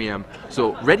SCG Premium.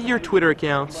 So ready your Twitter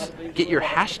accounts, get your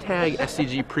hashtag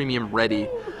SCG Premium ready.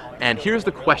 And here's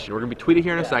the question. We're going to be tweeted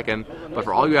here in a second, but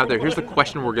for all you out there, here's the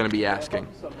question we're going to be asking.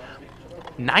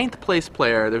 9th place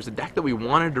player, there's a deck that we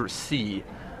wanted to see,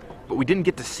 but we didn't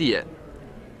get to see it.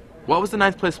 What was the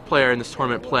 9th place player in this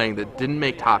tournament playing that didn't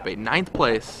make top 8? 9th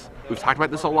place. We've talked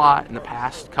about this a lot in the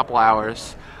past couple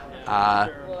hours.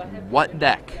 What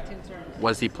deck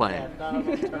was he playing?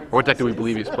 Or what deck do we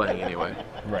believe he's playing anyway?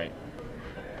 Right.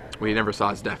 We never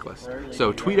saw his deck list.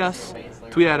 So tweet at us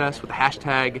with the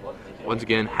hashtag, once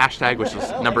again, hashtag, which is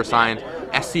number signed,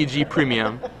 SCG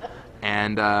Premium.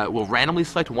 And we'll randomly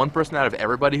select one person out of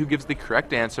everybody who gives the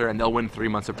correct answer, and they'll win 3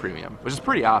 months of premium, which is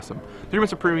pretty awesome. 3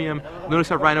 months of premium. Notice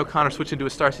how Ryan O'Connor switched into a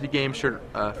Star City game shirt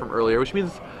from earlier, which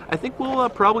means I think we'll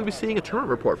probably be seeing a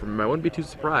tournament report from him. I wouldn't be too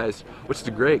surprised, which is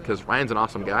great because Ryan's an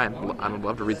awesome guy, and I'd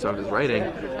love to read some of his writing.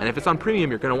 And if it's on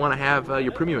premium, you're going to want to have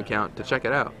your premium account to check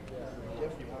it out.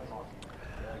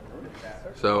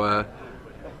 So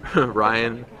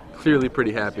Ryan, clearly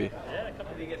pretty happy.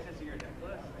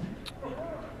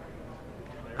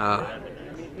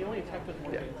 He only attacked with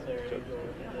one there.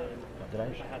 Did I? I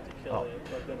had to kill it,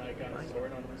 but then I got a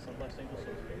sword on the Sunblast Angel,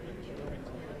 so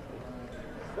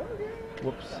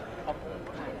Whoops.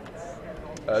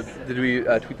 Did we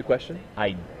tweet the question?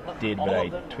 I did, but I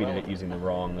tweeted it using the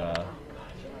wrong.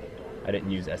 I didn't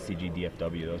use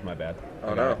SCGDFW. That was my bad.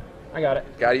 Oh no. I got it.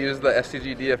 Gotta use the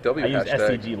SCGDFW I used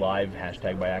hashtag. SCG Live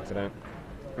hashtag by accident.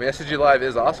 I mean, SCG Live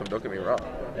is awesome, don't get me wrong.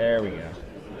 There we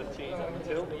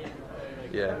go.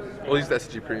 Yeah, we'll use the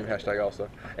SCG Premium hashtag also.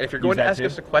 And if you're going to that ask too?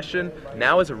 us a question,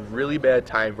 now is a really bad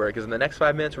time for it, because in the next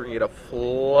 5 minutes we're going to get a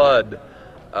flood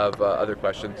of other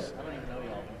questions.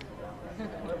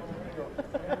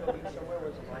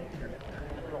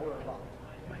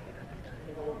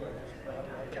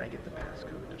 Can I get the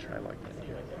passcode to try logging in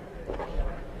here?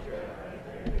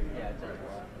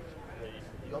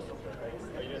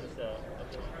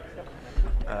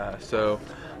 So,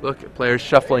 look, players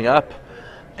shuffling up.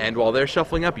 And while they're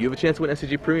shuffling up, you have a chance to win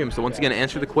SCG Premium. So once again,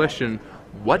 answer the question,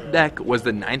 what deck was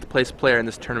the 9th place player in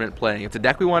this tournament playing? It's a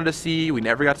deck we wanted to see. We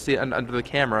never got to see it under the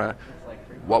camera.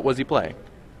 What was he playing?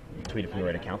 Tweet it from the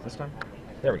right account this time.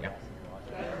 There we go.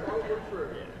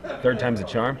 3rd time's a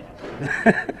charm.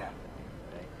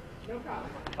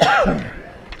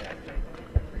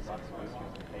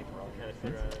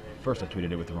 First I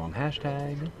tweeted it with the wrong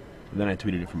hashtag. Then I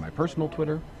tweeted it from my personal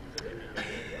Twitter.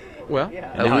 Well,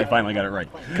 And now I finally got it right.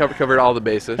 covered all the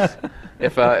bases.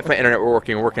 If my internet were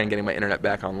working, we're working on getting my internet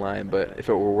back online. But if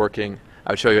it were working,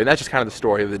 I would show you. And that's just kind of the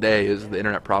story of the day, is the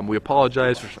internet problem. We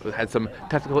apologize. We had some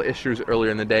technical issues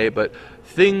earlier in the day, but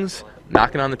things,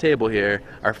 knocking on the table here,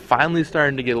 are finally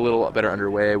starting to get a little better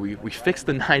underway. We fixed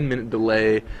the 9-minute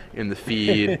delay in the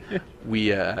feed.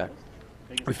 We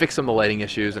fixed some of the lighting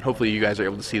issues, and hopefully you guys are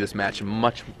able to see this match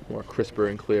much more crisper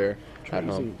and clear at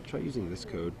home. Try using this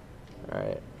code. All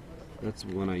right. That's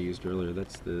the one I used earlier.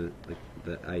 That's the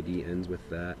ID ends with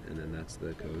that, and then that's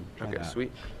the code. Try Okay, that.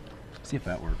 sweet. See if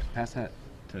that works. Pass that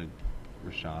to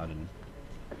Rashad and.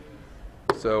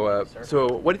 So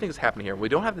what do you think is happening here? We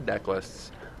don't have the deck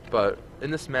lists, but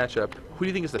in this matchup, who do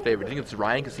you think is the favorite? Do you think it's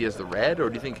Ryan because he has the red, or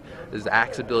do you think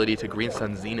Zach's ability to Green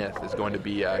Sun Zenith is going to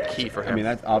be key for him? I mean,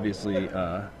 that's obviously.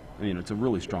 It's a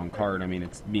really strong card. I mean,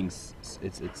 it's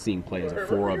seeing play as a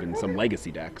 4-of in some legacy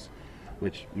decks,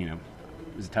 which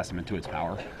is a testament to its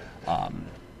power.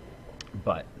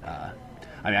 But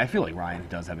I feel like Ryan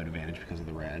does have an advantage because of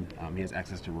the red. He has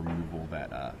access to removal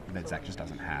that Zach just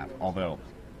doesn't have. Although,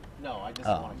 no, I just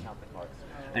want to count the cards.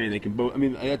 I mean, they can both. I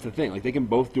mean, that's the thing. Like, they can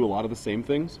both do a lot of the same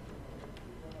things.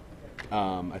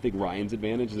 I think Ryan's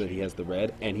advantage is that he has the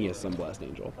red and he has Sunblast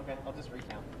Angel. Okay, I'll just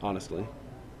recount. Honestly.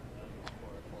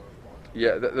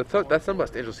 Yeah, that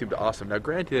Sunblast Angel seemed awesome. Now,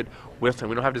 granted, Wilson,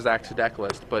 we don't have Zach's deck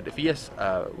list, but if he has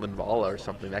Linvala or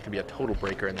something, that could be a total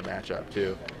breaker in the matchup,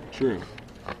 too. True.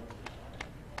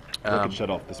 They can shut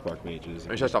off the Spark Mages.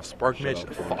 He shuts off Spark Mage,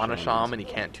 Fauna Shaman, he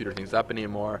can't tutor things up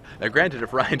anymore. Now, granted,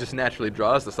 if Ryan just naturally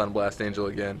draws the Sunblast Angel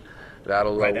again,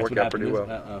 that'll work out pretty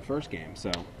well. First game,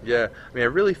 so. Yeah, I mean, I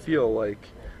really feel like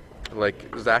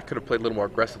Zach could have played a little more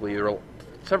aggressively. There were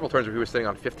several turns where he was sitting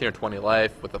on 15 or 20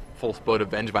 life with a full spot of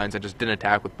Vengevines and just didn't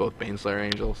attack with both Baneslayer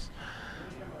Angels.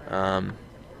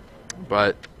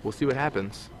 But we'll see what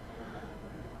happens.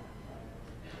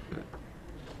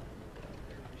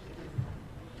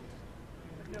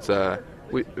 It's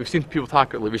we've seen people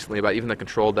talk recently about even the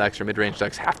control decks or mid-range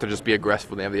decks have to just be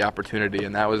aggressive when they have the opportunity,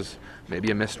 and that was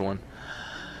maybe a missed one.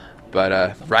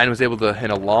 But Ryan was able to,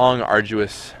 in a long,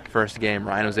 arduous first game,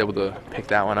 Ryan was able to pick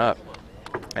that one up.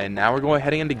 And now we're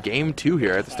heading into Game 2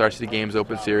 here at the Star City Games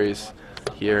Open Series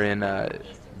here in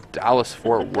Dallas,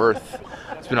 Fort Worth.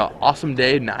 It's been an awesome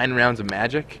day, 9 rounds of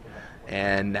Magic,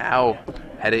 and now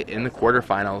headed in the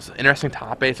quarterfinals. Interesting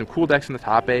top 8, some cool decks in the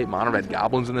top 8, mono red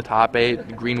goblins in the top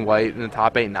 8, green white in the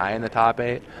top 8, 9 in the top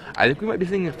 8. I think we might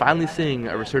be finally seeing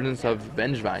a resurgence of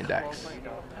Vengevine decks.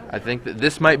 I think that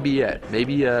this might be it.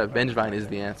 Maybe Vengevine is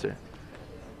the answer.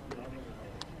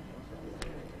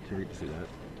 Can't wait to see that.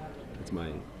 That's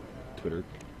my Twitter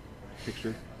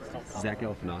picture. Zach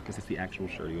Galifianakis, it's the actual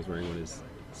shirt he was wearing on his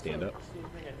stand-up.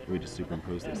 We just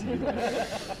superimposed this.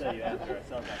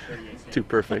 Too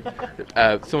perfect.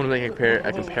 Someone was making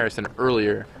a comparison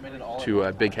earlier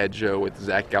to Big Head Joe with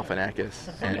Zach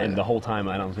Galifianakis. And the whole time,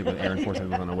 I don't think what Aaron Forsyth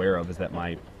was unaware of is that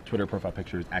my Twitter profile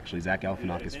picture is actually Zach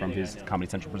Galifianakis from his Comedy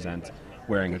Central Presents,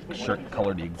 wearing a shirt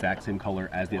colored the exact same color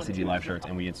as the SCG Live shirts,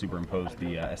 and we had superimposed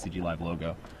the SCG Live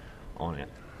logo on it.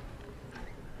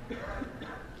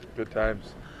 Good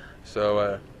times.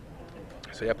 So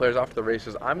yeah, players off to the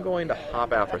races. I'm going to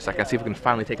hop out for a second, see if we can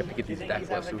finally take a peek at these deck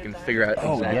lists so we can figure out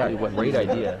exactly what great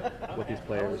idea. What these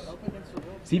players.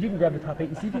 See if you can grab the top 8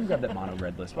 and see if you can grab that mono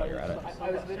red list while you're at it.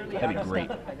 That'd be great.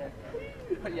 So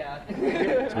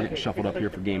we're getting shuffled up here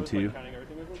for Game 2.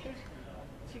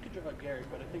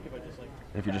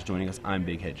 If you're just joining us, I'm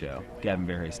Big Head Joe. Gavin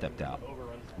Verhey stepped out.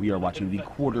 We are watching the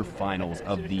quarterfinals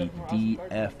of the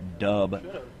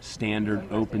DFW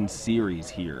Standard Open Series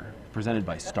here, presented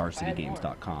by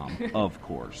StarCityGames.com, of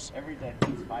course.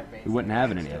 We wouldn't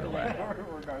have it any other way.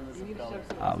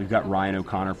 We've got Ryan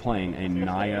O'Connor playing a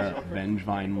Naya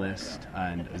Vengevine list,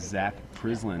 and Zach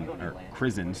Krizan,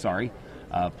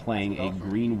 playing a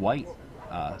green-white,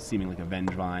 seeming like a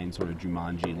Vengevine sort of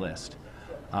Jumanji list.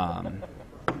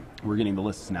 We're getting the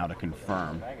lists now to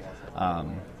confirm.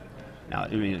 Now, I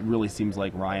mean, it really seems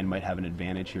like Ryan might have an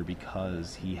advantage here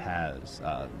because he has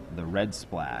the red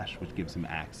splash, which gives him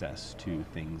access to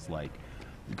things like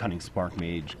Cunning Spark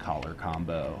Mage, Collar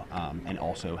combo, and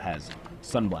also has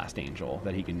Sunblast Angel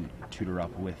that he can tutor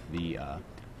up with the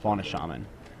Fauna Shaman.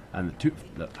 And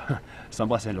the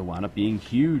Sunblast Angel wound up being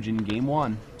huge in Game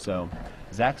 1. So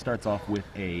Zach starts off with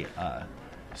a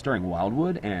Stirring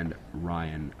Wildwood, and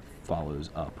Ryan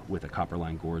follows up with a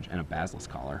Copperline Gorge and a Basilisk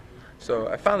Collar. So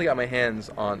I finally got my hands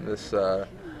on this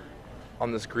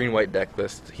green-white deck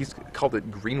list. He's called it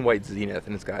Green-White Zenith,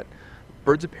 and it's got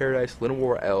Birds of Paradise,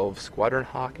 Llanowar Elves, Squadron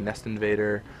Hawk, Nest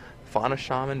Invader, Fauna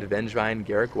Shaman, Vengevine,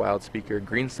 Garruk Wildspeaker,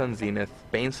 Green Sun Zenith,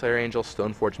 Baneslayer Angel,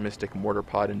 Stoneforge Mystic, Mortar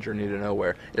Pod, and Journey to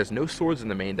Nowhere. It has no swords in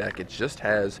the main deck. It just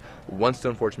has one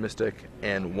Stoneforge Mystic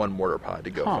and one Mortar Pod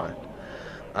to go find.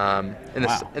 In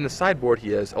the sideboard, he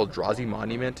has Eldrazi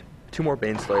Monument, 2 more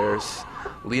Baneslayers,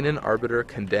 Leonin Arbiter,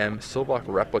 Condemn, Silvok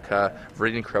Replica,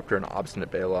 Viridian Corruptor, and Obstinate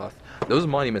Baloth. Those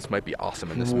monuments might be awesome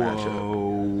in this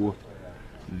matchup.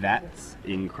 That's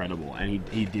incredible. And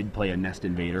he did play a Nest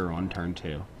Invader on turn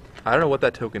 2. I don't know what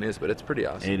that token is, but it's pretty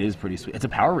awesome. It is pretty sweet. It's a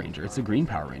Power Ranger. It's a green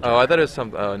Power Ranger. Oh, I thought it was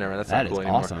some. Oh, never mind. That's not cool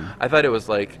anymore. Awesome. I thought it was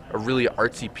like a really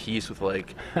artsy piece with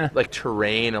like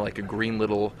terrain and like a green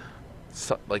little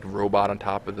like robot on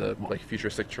top of the like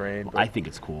futuristic terrain. Well, I think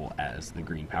it's cool as the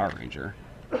green Power Ranger.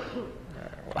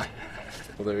 Well,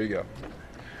 there you go.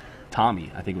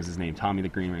 Tommy, I think was his name. Tommy the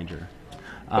Green Ranger.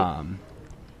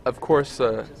 Of course.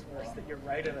 You're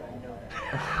right, and I know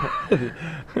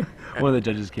that. One of the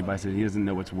judges came by and said he doesn't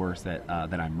know what's worse, that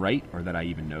I'm right or that I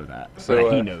even know that. So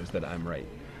but he knows that I'm right.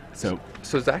 So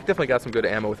Zach definitely got some good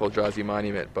ammo with Eldrazi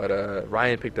Monument, but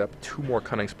Ryan picked up 2 more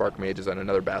Cunning Spark Mages and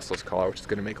another Basilisk Collar, which is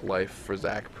going to make life for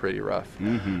Zach pretty rough.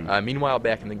 Meanwhile,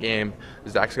 back in the game,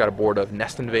 Zach's got a board of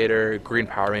Nest Invader, Green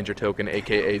Power Ranger token,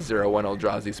 aka 01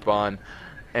 Eldrazi Spawn,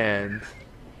 and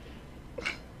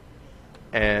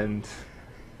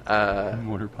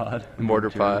Mortar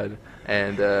Pod,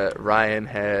 and Ryan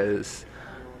has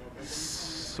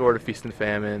Sword of Feast and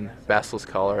Famine, Basilisk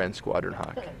Collar, and Squadron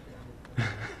Hawk.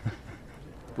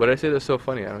 What did I say that's so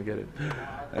funny? I don't get it.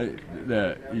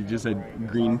 You just said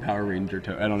Green Power Ranger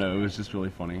token. I don't know. It was just really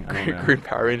funny. Green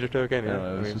Power Ranger token?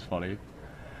 Yeah, it was just funny.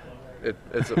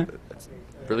 It's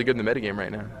really good in the metagame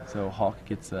right now. So Hawk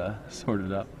gets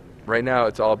sorted up. Right now,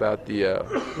 it's all about the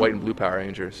white and blue Power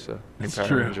Rangers. So That's Power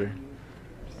true. Ranger.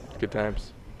 Good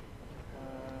times.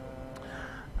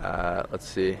 Let's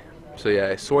see. So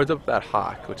yeah, swords up that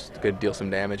Hawk, which is going to deal some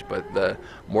damage, but the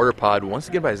Mortar Pod, once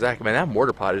again by Zach, man, that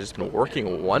Mortar Pod has just been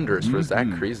working wonders for Zach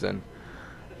Krizan.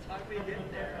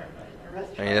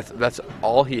 I mean, that's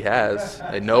all he has.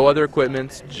 And no other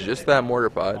equipment, just that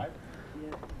mortar pod.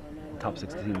 Top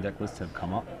 16 deck lists have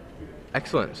come up.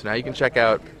 Excellent. So now you can check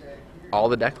out all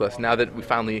the deck lists. Now that we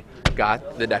finally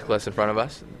got the deck list in front of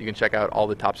us, you can check out all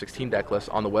the top 16 deck lists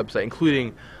on the website,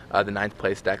 including the 9th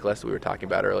place deck list we were talking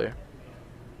about earlier.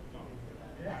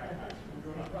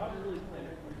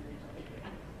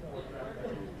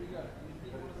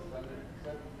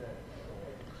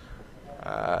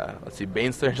 Let's see,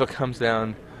 Baneslayer Angel comes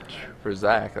down for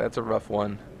Zach. That's a rough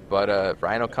one. But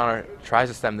Ryan OConnor tries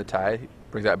to stem the tide. He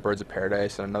brings out Birds of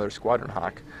Paradise and another Squadron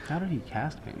Hawk. How did he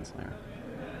cast Baneslayer?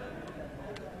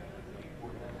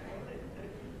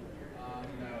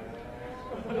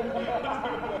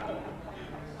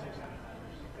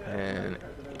 And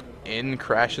in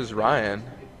crashes Ryan.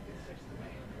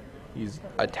 He's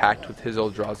attacked with his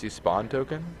Eldrazi spawn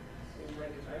token.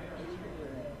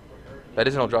 That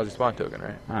is an Eldrazi spawn token,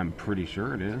 right? I'm pretty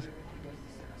sure it is.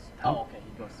 How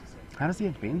does he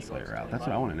have Baneslayer out? That's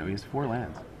what I want to know. He has 4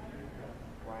 lands.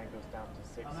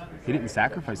 He didn't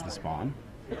sacrifice the spawn.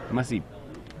 Unless he...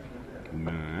 I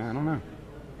don't know.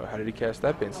 Well, how did he cast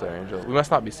that Baneslayer Angel? We must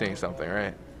not be seeing something,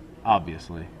 right?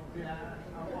 Obviously.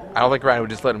 I don't think Ryan would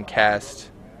just let him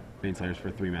cast Baneslayer's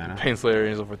for 3 mana. Baneslayer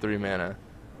Angel for 3 mana.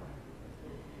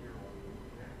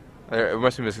 We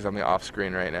must be missing something off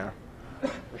screen right now.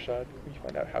 Rashad, can you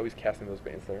find out how he's casting those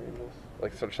Baneslayer Angels?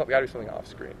 Like, so there's gotta be something off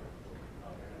screen.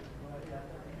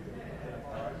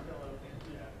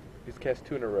 He's cast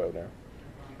 2 in a row now.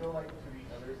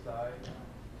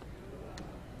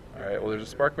 Alright, well there's a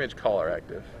Spark Mage Caller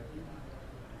active.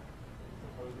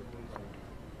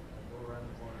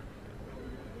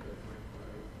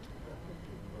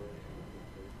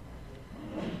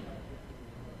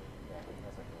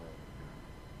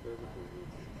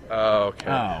 Oh, okay.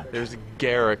 Oh. There's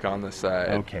Garrick on the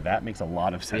side. Okay, that makes a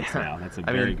lot of sense now. That's a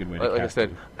very good way to like cast I said,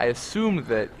 it. I assumed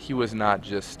that he was not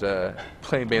just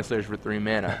playing Baneslayers for 3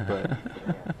 mana,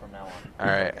 but...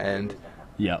 Alright, and...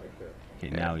 Yep. Okay,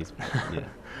 now he's... Yeah.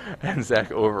 And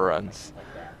Zach overruns.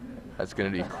 That's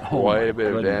going to be quite a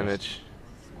bit of damage.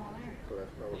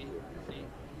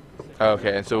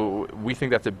 Okay, and so we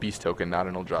think that's a beast token, not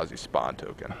an Eldrazi spawn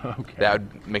token. Okay. That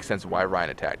would make sense why Ryan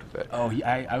attacked with it. Oh,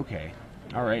 okay.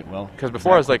 All right, well. Because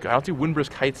before I was like, I don't see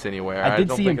Windbrisk Heights anywhere. I did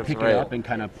don't see think him it's pick right. it up and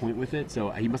kind of point with it, so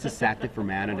he must have sacked it for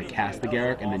mana to cast the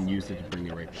Garrick and then used it to bring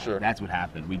it right back. Sure. That's what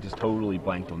happened. We just totally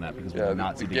blanked on that because we did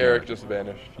not see the Garrick just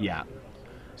vanished. Yeah.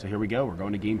 So here we go. We're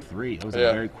going to game 3. It was a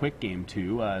Yeah. very quick game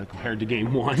 2 compared to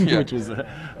game 1, Yeah. which was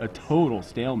a total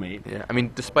stalemate. Yeah, I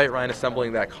mean, despite Ryan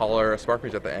assembling that Caller Spark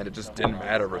Mage at the end, it just didn't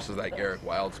matter versus that Garrick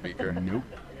Wild Speaker. Nope.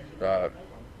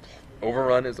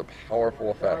 Overrun is a powerful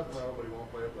effect.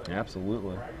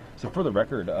 Absolutely. So for the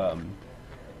record,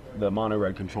 the mono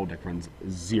red control deck runs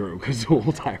 0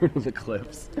 Kazul Tyrant of the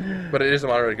Cliffs. But it is a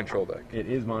mono red control deck. It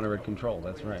is mono red control.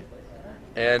 That's right.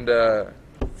 And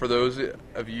for those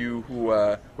of you who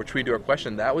were tweeting to our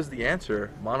question, that was the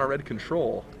answer: mono red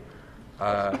control.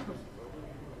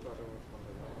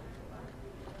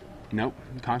 Nope.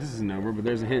 The contest isn't over, but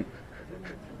there's a hint.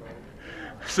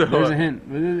 So There's a hint.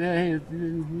 Hey, you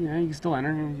can still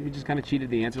enter. You just kind of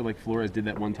cheated the answer like Flores did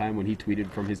that one time when he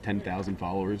tweeted from his 10,000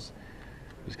 followers.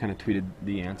 Just kind of tweeted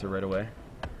the answer right away.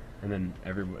 And then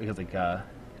everybody, because like,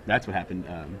 that's what happened.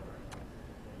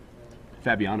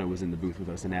 Fabiano was in the booth with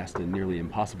us and asked a nearly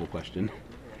impossible question.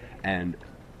 And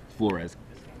Flores,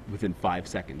 within 5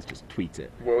 seconds, just tweets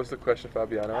it. what was the question,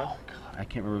 Fabiano? Oh, God, I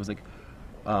can't remember. It was like,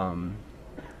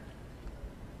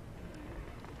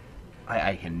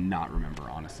 I cannot remember,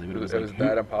 honestly. But it was like,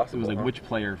 that impossible. It was like, huh? which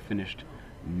player finished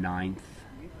 9th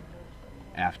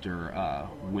after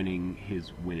winning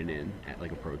his win-in at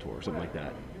like a pro tour or something like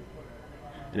that.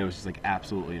 And it was just like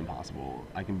absolutely impossible.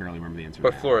 I can barely remember the answer.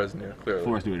 But now. Flores knew, clearly.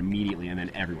 Flores knew it immediately, and then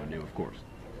everyone knew, of course.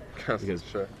 Because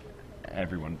sure.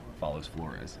 everyone follows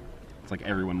Flores. It's like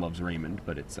everyone loves Raymond,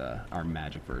 but it's our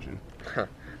Magic version.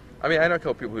 I mean, I know a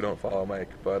couple people who don't follow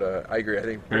Mike, but I agree. I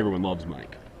think Everyone loves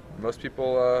Mike. most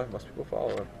people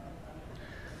follow him.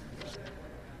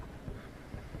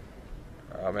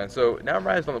 Oh man, so now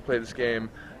Ryan's going to play this game.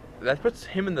 That puts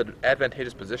him in the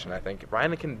advantageous position, I think.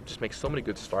 Ryan can just make so many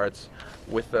good starts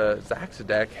with Zach's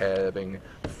deck having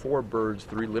 4 birds,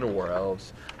 3 Llanowar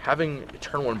Elves. Having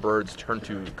turn 1 birds turn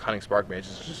 2 Cunning Spark Mage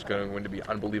is just going to be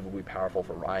unbelievably powerful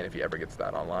for Ryan if he ever gets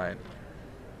that online.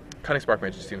 Cunning Spark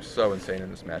Mage just seems so insane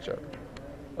in this matchup.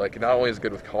 Like, not only is it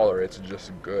good with Caller, it's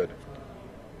just good.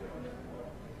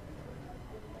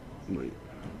 Wait.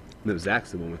 No,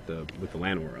 Zach's the one with the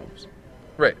Llanowar Elves.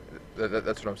 Right,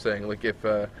 that's what I'm saying. Like if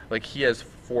like he has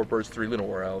 4 birds, 3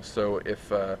 Llanowar Elves. So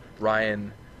if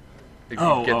Ryan I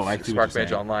see gets what Spark you're Mage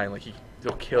saying. online, like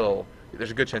he'll kill.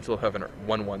 There's a good chance he'll have a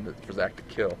 1/1 for Zach to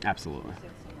kill, Absolutely.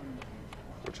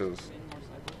 which is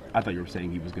I thought you were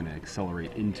saying he was going to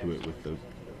accelerate into it with the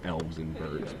elves and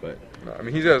birds, but no, I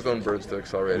mean he's got his own birds to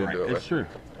accelerate into it it's with. true.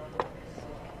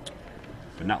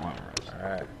 But not Lenoros. All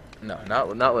right, no, not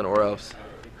Lenoros.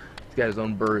 He's got his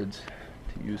own birds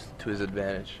to use to his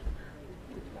advantage.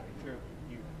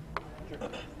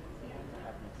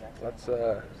 Let's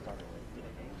all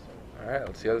right,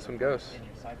 let's see how this one goes.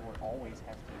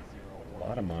 A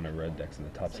lot of mono red decks in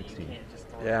the top 16.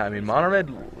 Yeah, I mean, Mono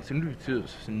Red seemed to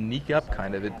sneak up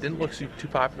kind of. It didn't look too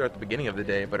popular at the beginning of the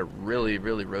day, but it really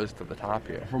rose to the top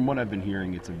here. From what I've been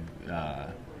hearing, it's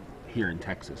here in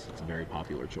Texas, it's a very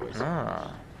popular choice.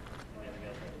 Ah.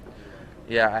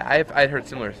 Yeah, I'd heard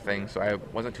similar things, so I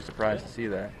wasn't too surprised to see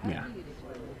that. Yeah.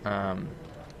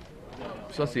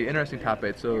 So let's see, interesting top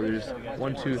 8. So there's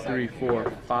 1, 2, 3,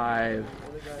 4, 5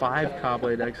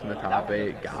 Cobblade decks in the top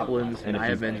 8, Goblins, and I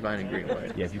have Vengevine and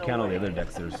Greenway. Yeah, if you count all the other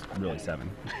decks, there's really 7.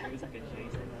 I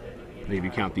think if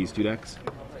you count these 2 decks.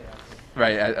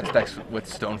 Right, as decks with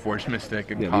Stoneforge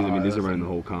Mystic and Yeah, I mean, these are running the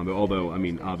whole combo. Although, I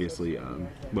mean, obviously,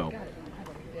 well,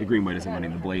 the green white isn't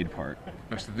running the blade part.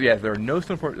 Yeah, there are no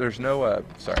Stoneforge. There's no.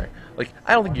 Sorry, like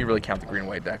I don't think you really count the green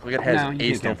white deck. Like it has No, a you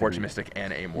can't count the Stoneforge green. Mystic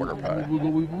and a Mortar Pod.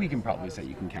 We can probably say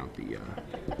you can count the.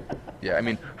 Yeah, I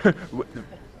mean,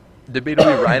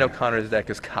 debatably, Ryan O'Connor's deck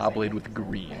is Cobblade with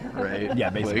green, right?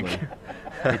 Yeah, basically.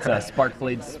 Like, It's Spark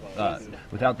Blades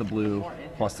without the blue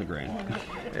plus the green.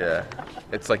 yeah,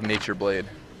 it's like Nature Blade.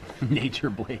 Nature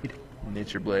Blade.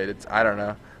 Nature Blade. It's I don't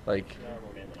know, like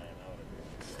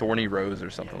Thorny Rose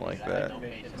or something like that.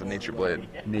 It's a Nature Blade.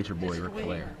 Nature Boy Ric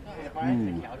Flair.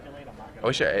 Ooh. I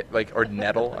wish I like or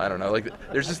nettle. I don't know. Like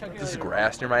there's just this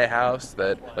grass near my house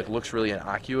that like looks really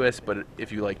innocuous, but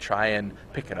if you like try and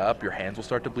pick it up, your hands will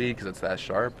start to bleed because it's that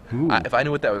sharp. If I knew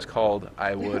what that was called,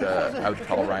 I would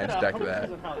call Ryan's deck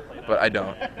that, but I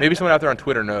don't. Maybe someone out there on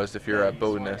Twitter knows if you're a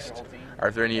botanist, or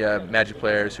if there are any Magic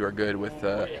players who are good with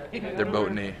their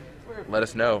botany. Let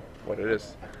us know what it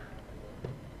is.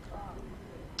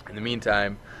 In the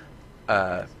meantime,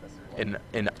 in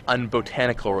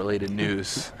unbotanical related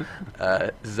news,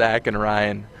 Zach and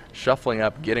Ryan shuffling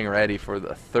up, getting ready for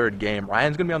the third game.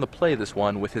 Ryan's going to be on the play this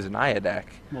one with his Naya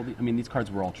deck. Well, I mean, these cards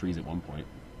were all trees at one point.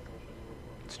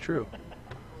 It's true.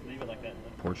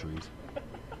 Poor trees.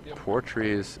 Poor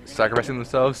trees sacrificing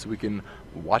themselves so we can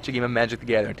watch a game of Magic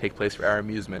together and take place for our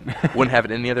amusement. Wouldn't have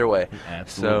it any other way.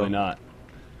 Absolutely not.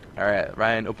 All right,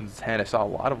 Ryan opens his hand. I saw a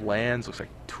lot of lands. Looks like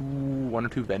 1 or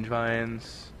 2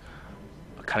 Vengevines.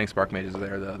 Cunning Spark Mage is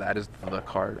there though. That is the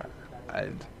card. I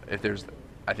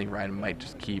think Ryan might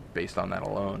just keep based on that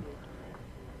alone.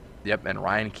 Yep, and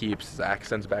Ryan keeps. Zach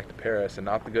sends back to Paris, and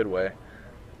not the good way.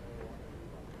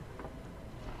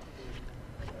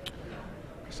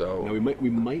 So Now we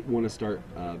might want to start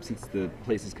since the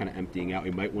place is kind of emptying out.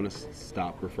 We might want to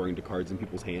stop referring to cards in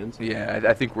people's hands. yeah,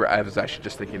 I think I was actually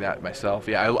just thinking that myself.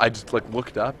 Yeah, I just like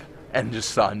looked up and just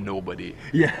saw nobody.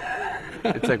 Yeah.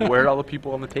 It's like where'd all the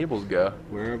people on the tables go?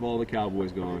 Where have all the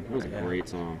cowboys gone? It was a great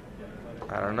song.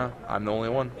 I don't know. I'm the only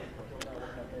one.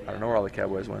 I don't know where all the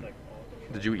cowboys went.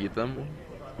 Did you eat them?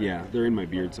 Yeah, they're in my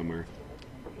beard somewhere.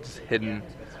 Just hidden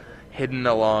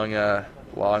along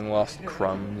long lost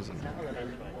crumbs and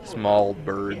small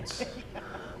birds.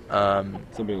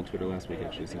 Somebody on Twitter last week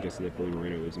actually suggested that Billy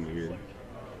Moreno lives in my beard.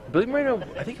 Billy Moreno,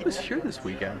 I think he was here this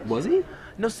weekend. Was he?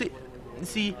 No, see,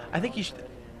 I think he should.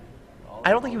 I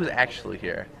don't think he was actually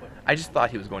here. I just thought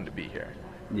he was going to be here.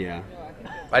 Yeah.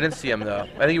 I didn't see him though.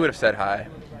 I think he would have said hi.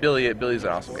 Billy's an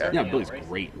awesome guy. Yeah, Billy's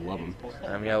great. Love him.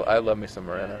 I mean, I love me some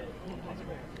Moreno.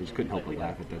 I just couldn't help but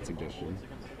laugh at that suggestion.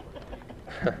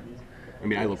 I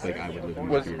mean, I look like I would live in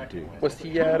my beard too. Was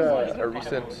he at a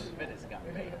recent?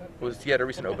 Was he at a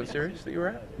recent Open Series that you were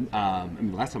at? I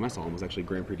mean, the last time I saw him was actually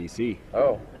Grand Prix DC.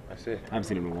 Oh, I see. I haven't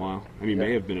seen him in a while. I mean,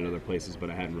 may have been at other places,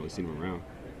 but I hadn't really seen him around.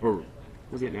 Or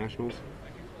was he at Nationals?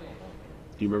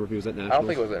 Do you remember if he was at Nationals? I don't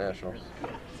think it was at Nationals.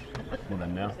 Well,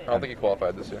 then no. I don't think he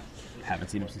qualified this year. Haven't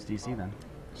seen him since DC then.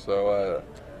 So,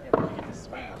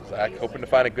 Zach hoping to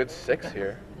find a good 6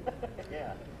 here.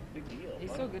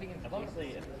 He's so good against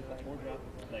Jason.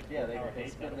 Yeah, they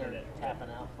spend their tapping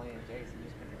out playing Jason.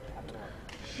 He's been tapping out.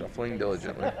 Shuffling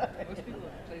diligently. Most people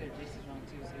play their Jasons wrong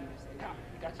too, so you just say,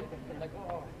 gotcha. They're like,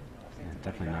 oh. Yeah,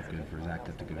 definitely not good for Zach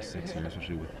to have to go to 6 here,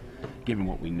 especially with given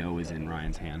what we know is in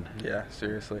Ryan's hand. Yeah,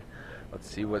 seriously. Let's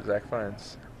see what Zach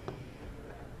finds.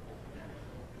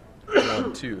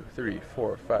 1, 2, 3,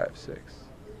 4, 5, 6.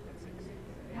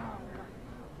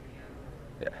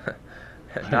 Yeah,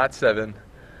 not 7.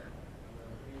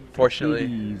 Fortunately.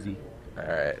 Easy. All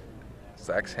right.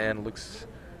 Zach's hand looks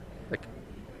like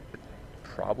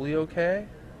probably okay.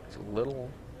 It's a little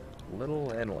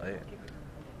and late.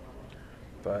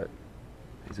 But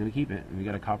he's gonna keep it. And we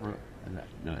got a copper.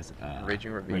 No, it's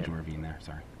Raging Ravine. Raging Ravine there.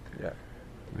 Sorry. Yeah.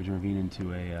 Raging Ravine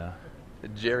into a.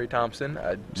 Jerry Thompson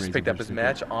just Razor picked up his Super,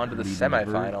 match onto the leading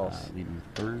semifinals. Leading with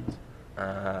thirds.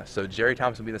 So Jerry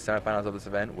Thompson will be in the semifinals of this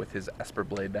event with his Esper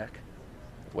Blade deck,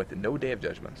 with no Day of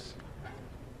Judgments.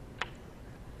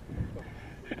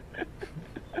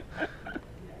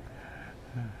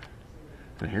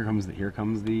 So here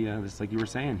comes the just like you were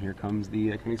saying, here comes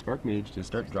the Cunning Spark Mage to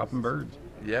start dropping birds.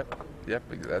 Yep,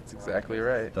 that's exactly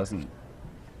right. Doesn't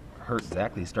hurt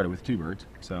exactly. He started with 2 birds,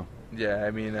 so. Yeah,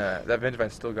 I mean that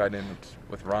Vengevine still got in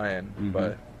with Ryan,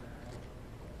 but.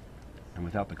 And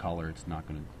without the collar, it's not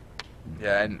going to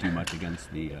and do much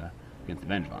against the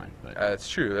Vengevine. But it's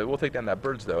true. We'll take down that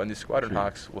birds though, and these Squadron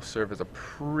Hawks will serve as a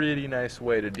pretty nice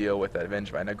way to deal with that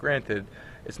Vengevine. Now, granted,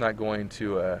 it's not going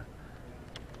to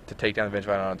take down the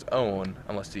Vengevine on its own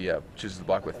unless he chooses to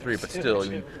block with 3. But still, I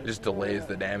mean, it just delays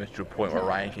the damage to a point where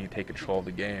Ryan can take control of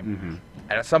the game.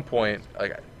 And at some point,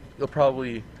 like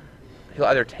he'll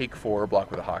either take 4 or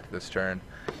block with a Hawk this turn.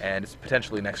 And it's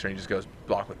potentially next turn he just goes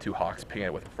block with 2 Hawks, ping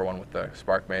it for 1 with the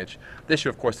Spark Mage. The issue,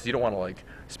 of course, is you don't want to like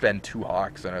spend 2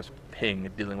 Hawks on a ping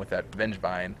dealing with that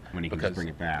Vengevine when he can just bring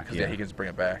it back. Yeah, he can just bring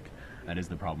it back. That is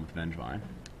the problem with Vengevine.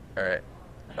 All right.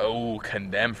 Oh,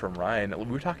 condemn from Ryan. We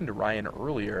were talking to Ryan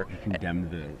earlier. He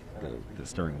condemned the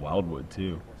Stirring Wildwood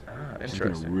too. It's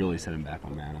going to really set him back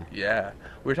on mana. Yeah.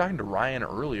 We were talking to Ryan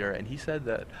earlier, and he said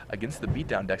that against the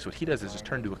beatdown decks, what he does is just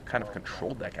turn into a kind of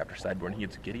control deck after sideboard, and he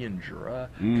gets Gideon Jura,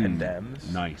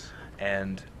 condemns. Nice.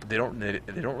 And they don't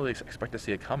really expect to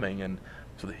see it coming, and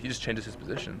so he just changes his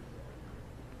position.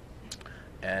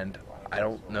 And I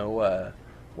don't know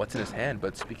what's in his hand,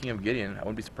 but speaking of Gideon, I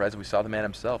wouldn't be surprised if we saw the man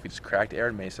himself. He just cracked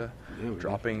Arid Mesa,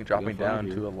 dropping down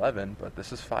to 11, but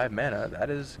this is 5 mana. That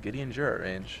is Gideon Jura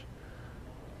range.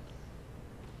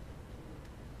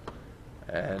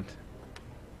 And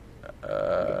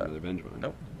another Vengevine.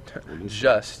 Nope.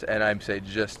 Just, and I'm say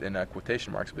just in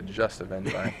quotation marks, but just a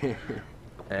Vengevine.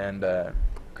 And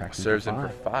serves in for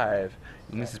 5.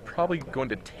 And this is probably going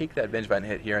to take that Vengevine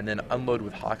hit here and then unload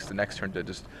with Hawks the next turn to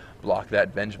just block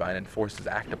that Vengevine and force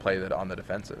Zach to play that on the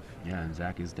defensive. Yeah, and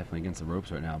Zach is definitely against the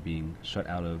ropes right now, being shut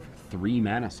out of 3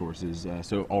 mana sources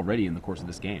so already in the course of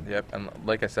this game. Yep, and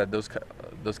like I said, those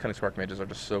Cunning Spark Mages are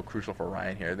just so crucial for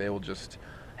Ryan here. They will just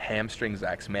hamstring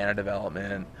Zach's mana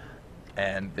development,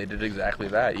 and they did exactly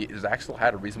that. Zach still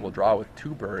had a reasonable draw with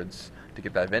 2 birds to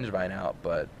get that Vengevine out,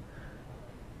 but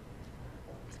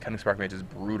Cunning Spark Mage is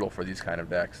brutal for these kind of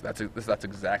decks. That's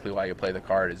exactly why you play the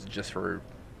card, is just for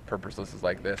purposes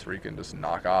like this, where you can just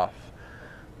knock off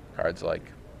cards like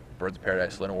Birds of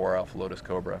Paradise, Lina War Elf, Lotus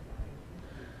Cobra.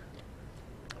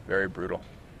 Very brutal.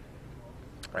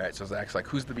 All right, so Zach's like,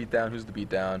 who's the beatdown? Who's the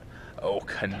beatdown? Oh,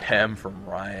 condemn from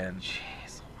Ryan.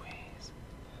 Jeez Louise.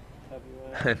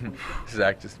 And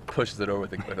Zach just pushes it over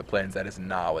with a plans. That is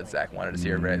not what Zach wanted to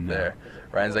see right there.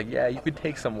 Ryan's like, yeah, you could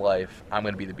take some life. I'm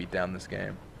going to be the beatdown this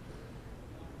game.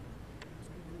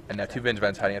 And now 2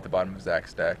 Vengevines hiding at the bottom of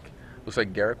Zach's deck. Looks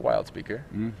like Garrick Wildspeaker.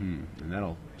 And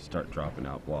that'll start dropping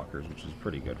out blockers, which is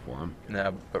pretty good for him.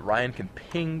 Now, but Ryan can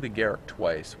ping the Garrick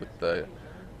twice with the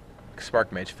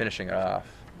Spark Mage finishing it off.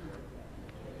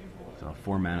 So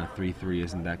 4 mana, 3/3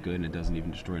 isn't that good, and it doesn't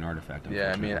even destroy an artifact.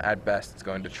 Yeah, I mean, at best, it's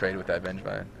going to trade with that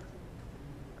Vengevine.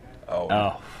 Oh.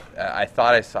 Oh. I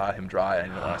thought I saw him draw it. I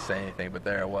didn't want to say anything, but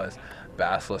there it was.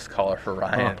 Basilisk Collar for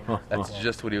Ryan. That's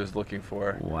just what he was looking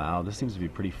for. Wow, this seems to be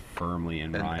pretty firmly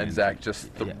in Ryan. And Zach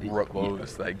just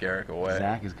throws that Garrick away.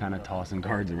 Zach is kind of tossing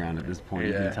cards around at this point.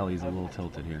 You can tell he's a little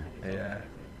tilted here. Yeah.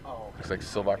 Looks like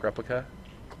Sylvok Replica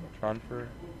drawn for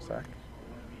Zach.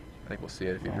 I think we'll see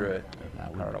it if you drew it. I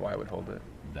don't know why I would hold it.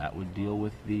 That would deal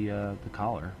with the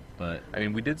collar, but I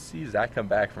mean, we did see Zach come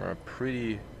back from a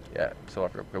pretty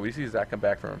Sylvok Replica. We see Zach come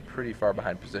back from a pretty far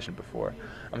behind position before.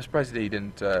 I'm surprised that he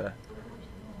didn't.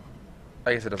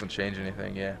 I guess it doesn't change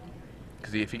anything, yeah.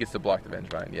 Because if he gets to block the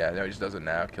Vengevine, no, he just does it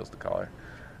now, kills the collar.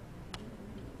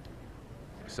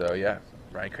 So yeah,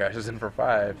 Ryan crashes in for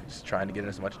 5, just trying to get in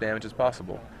as much damage as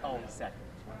possible.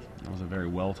 That was a very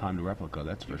well-timed replica,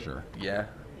 that's for sure. Yeah,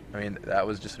 I mean, that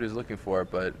was just what he was looking for,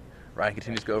 but Ryan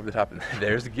continues to go over the top, and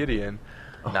there's Gideon.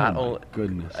 Not only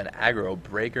an aggro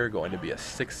breaker, going to be a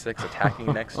 6/6 attacking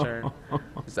next turn.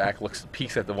 Zach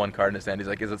peeks at the 1 card in his hand. He's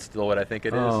like, "Is it still what I think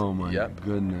it is?" Oh my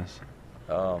goodness!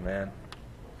 Oh man,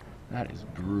 that is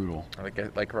brutal.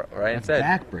 Like Ryan said,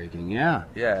 backbreaking. Yeah.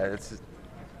 Yeah, it's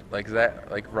like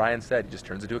Ryan said, he just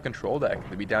turns into a control deck.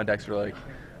 The beatdown decks are like,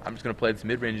 "I'm just gonna play this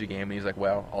mid-range game," and he's like,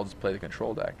 "Well, I'll just play the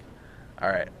control deck." All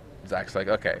right, Zach's like,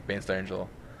 "Okay, Banestar Angel,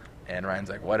 And Ryan's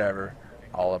like, whatever.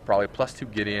 I'll probably +2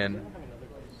 Gideon,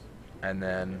 and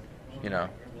then, you know,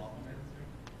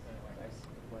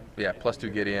 yeah,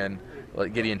 +2 Gideon.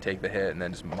 Let Gideon take the hit, and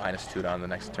then just -2 down the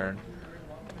next turn.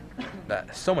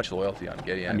 That so much loyalty on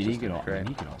Gideon. I mean, it's he could, just great.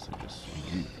 he could also just swing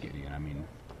in with Gideon. I mean,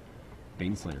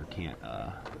 Baneslayer can't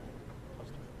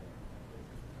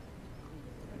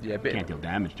Yeah, deal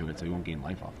damage to it, so he won't gain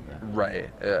life off of that.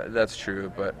 right. That's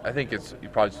true, but I think he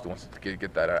probably just wants to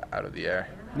get that out of the air.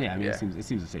 Yeah, I mean, Yeah. it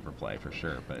seems a safer play for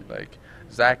sure, but Like,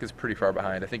 Zach is pretty far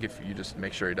behind. I think if you just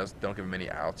make sure he don't give him any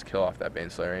outs, kill off that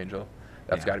Baneslayer Angel,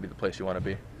 that's Yeah. got to be the place you want to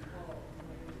be.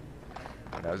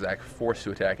 Now Zach forced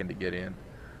to attack into Gideon.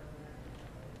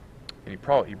 And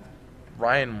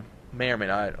Ryan may or may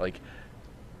not, like,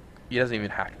 he doesn't even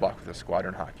have to block with a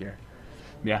Squadron Hawk here.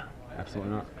 yeah,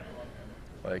 absolutely not.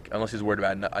 Like, unless he's worried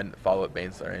about a follow-up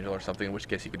Baneslayer Angel or something, in which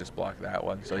case he could just block that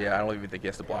one. So yeah, I don't even think he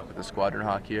has to block with the Squadron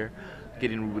Hawk here.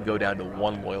 Gideon would go down to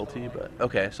 1 loyalty, but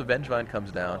okay, so Vengevine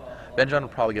comes down. Vengevine will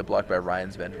probably get blocked by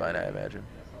Ryan's Vengevine, I imagine.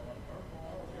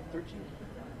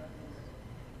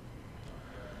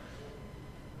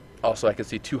 Also, I can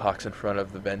see 2 Hawks in front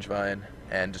of the Vengevine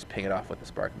and just ping it off with the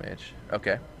Spark Mage.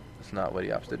 Okay, that's not what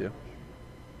he opts to do.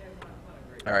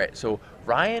 Alright, so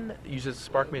Ryan uses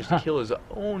Spark Mage to kill his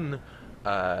own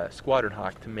Squadron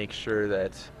Hawk to make sure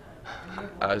that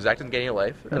Zach doesn't get any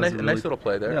life. A nice little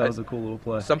play there. Yeah, that was a cool little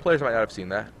play. Some players might not have seen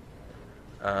that.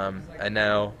 And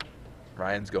now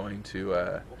Ryan's going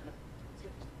to...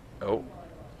 oh.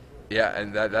 Yeah,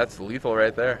 and that's lethal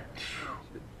right there.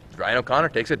 Ryan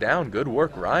OConnor takes it down. Good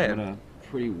work, Ryan. What a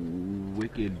pretty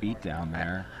wicked beatdown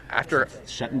there. After...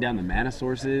 shutting down the mana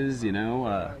sources, you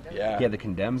know. Yeah. He had the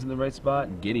condemns in the right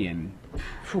spot. Gideon.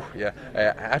 Whew, yeah.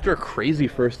 After a crazy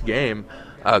first game,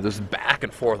 this back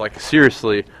and forth, like,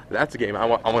 seriously, that's a game I'm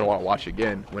going to want to watch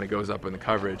again when it goes up in the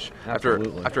coverage.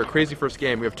 Absolutely. After a crazy first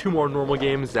game, we have 2 more normal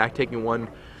games, Zach taking one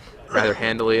rather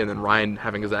handily, and then Ryan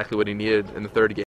having exactly what he needed in the third game.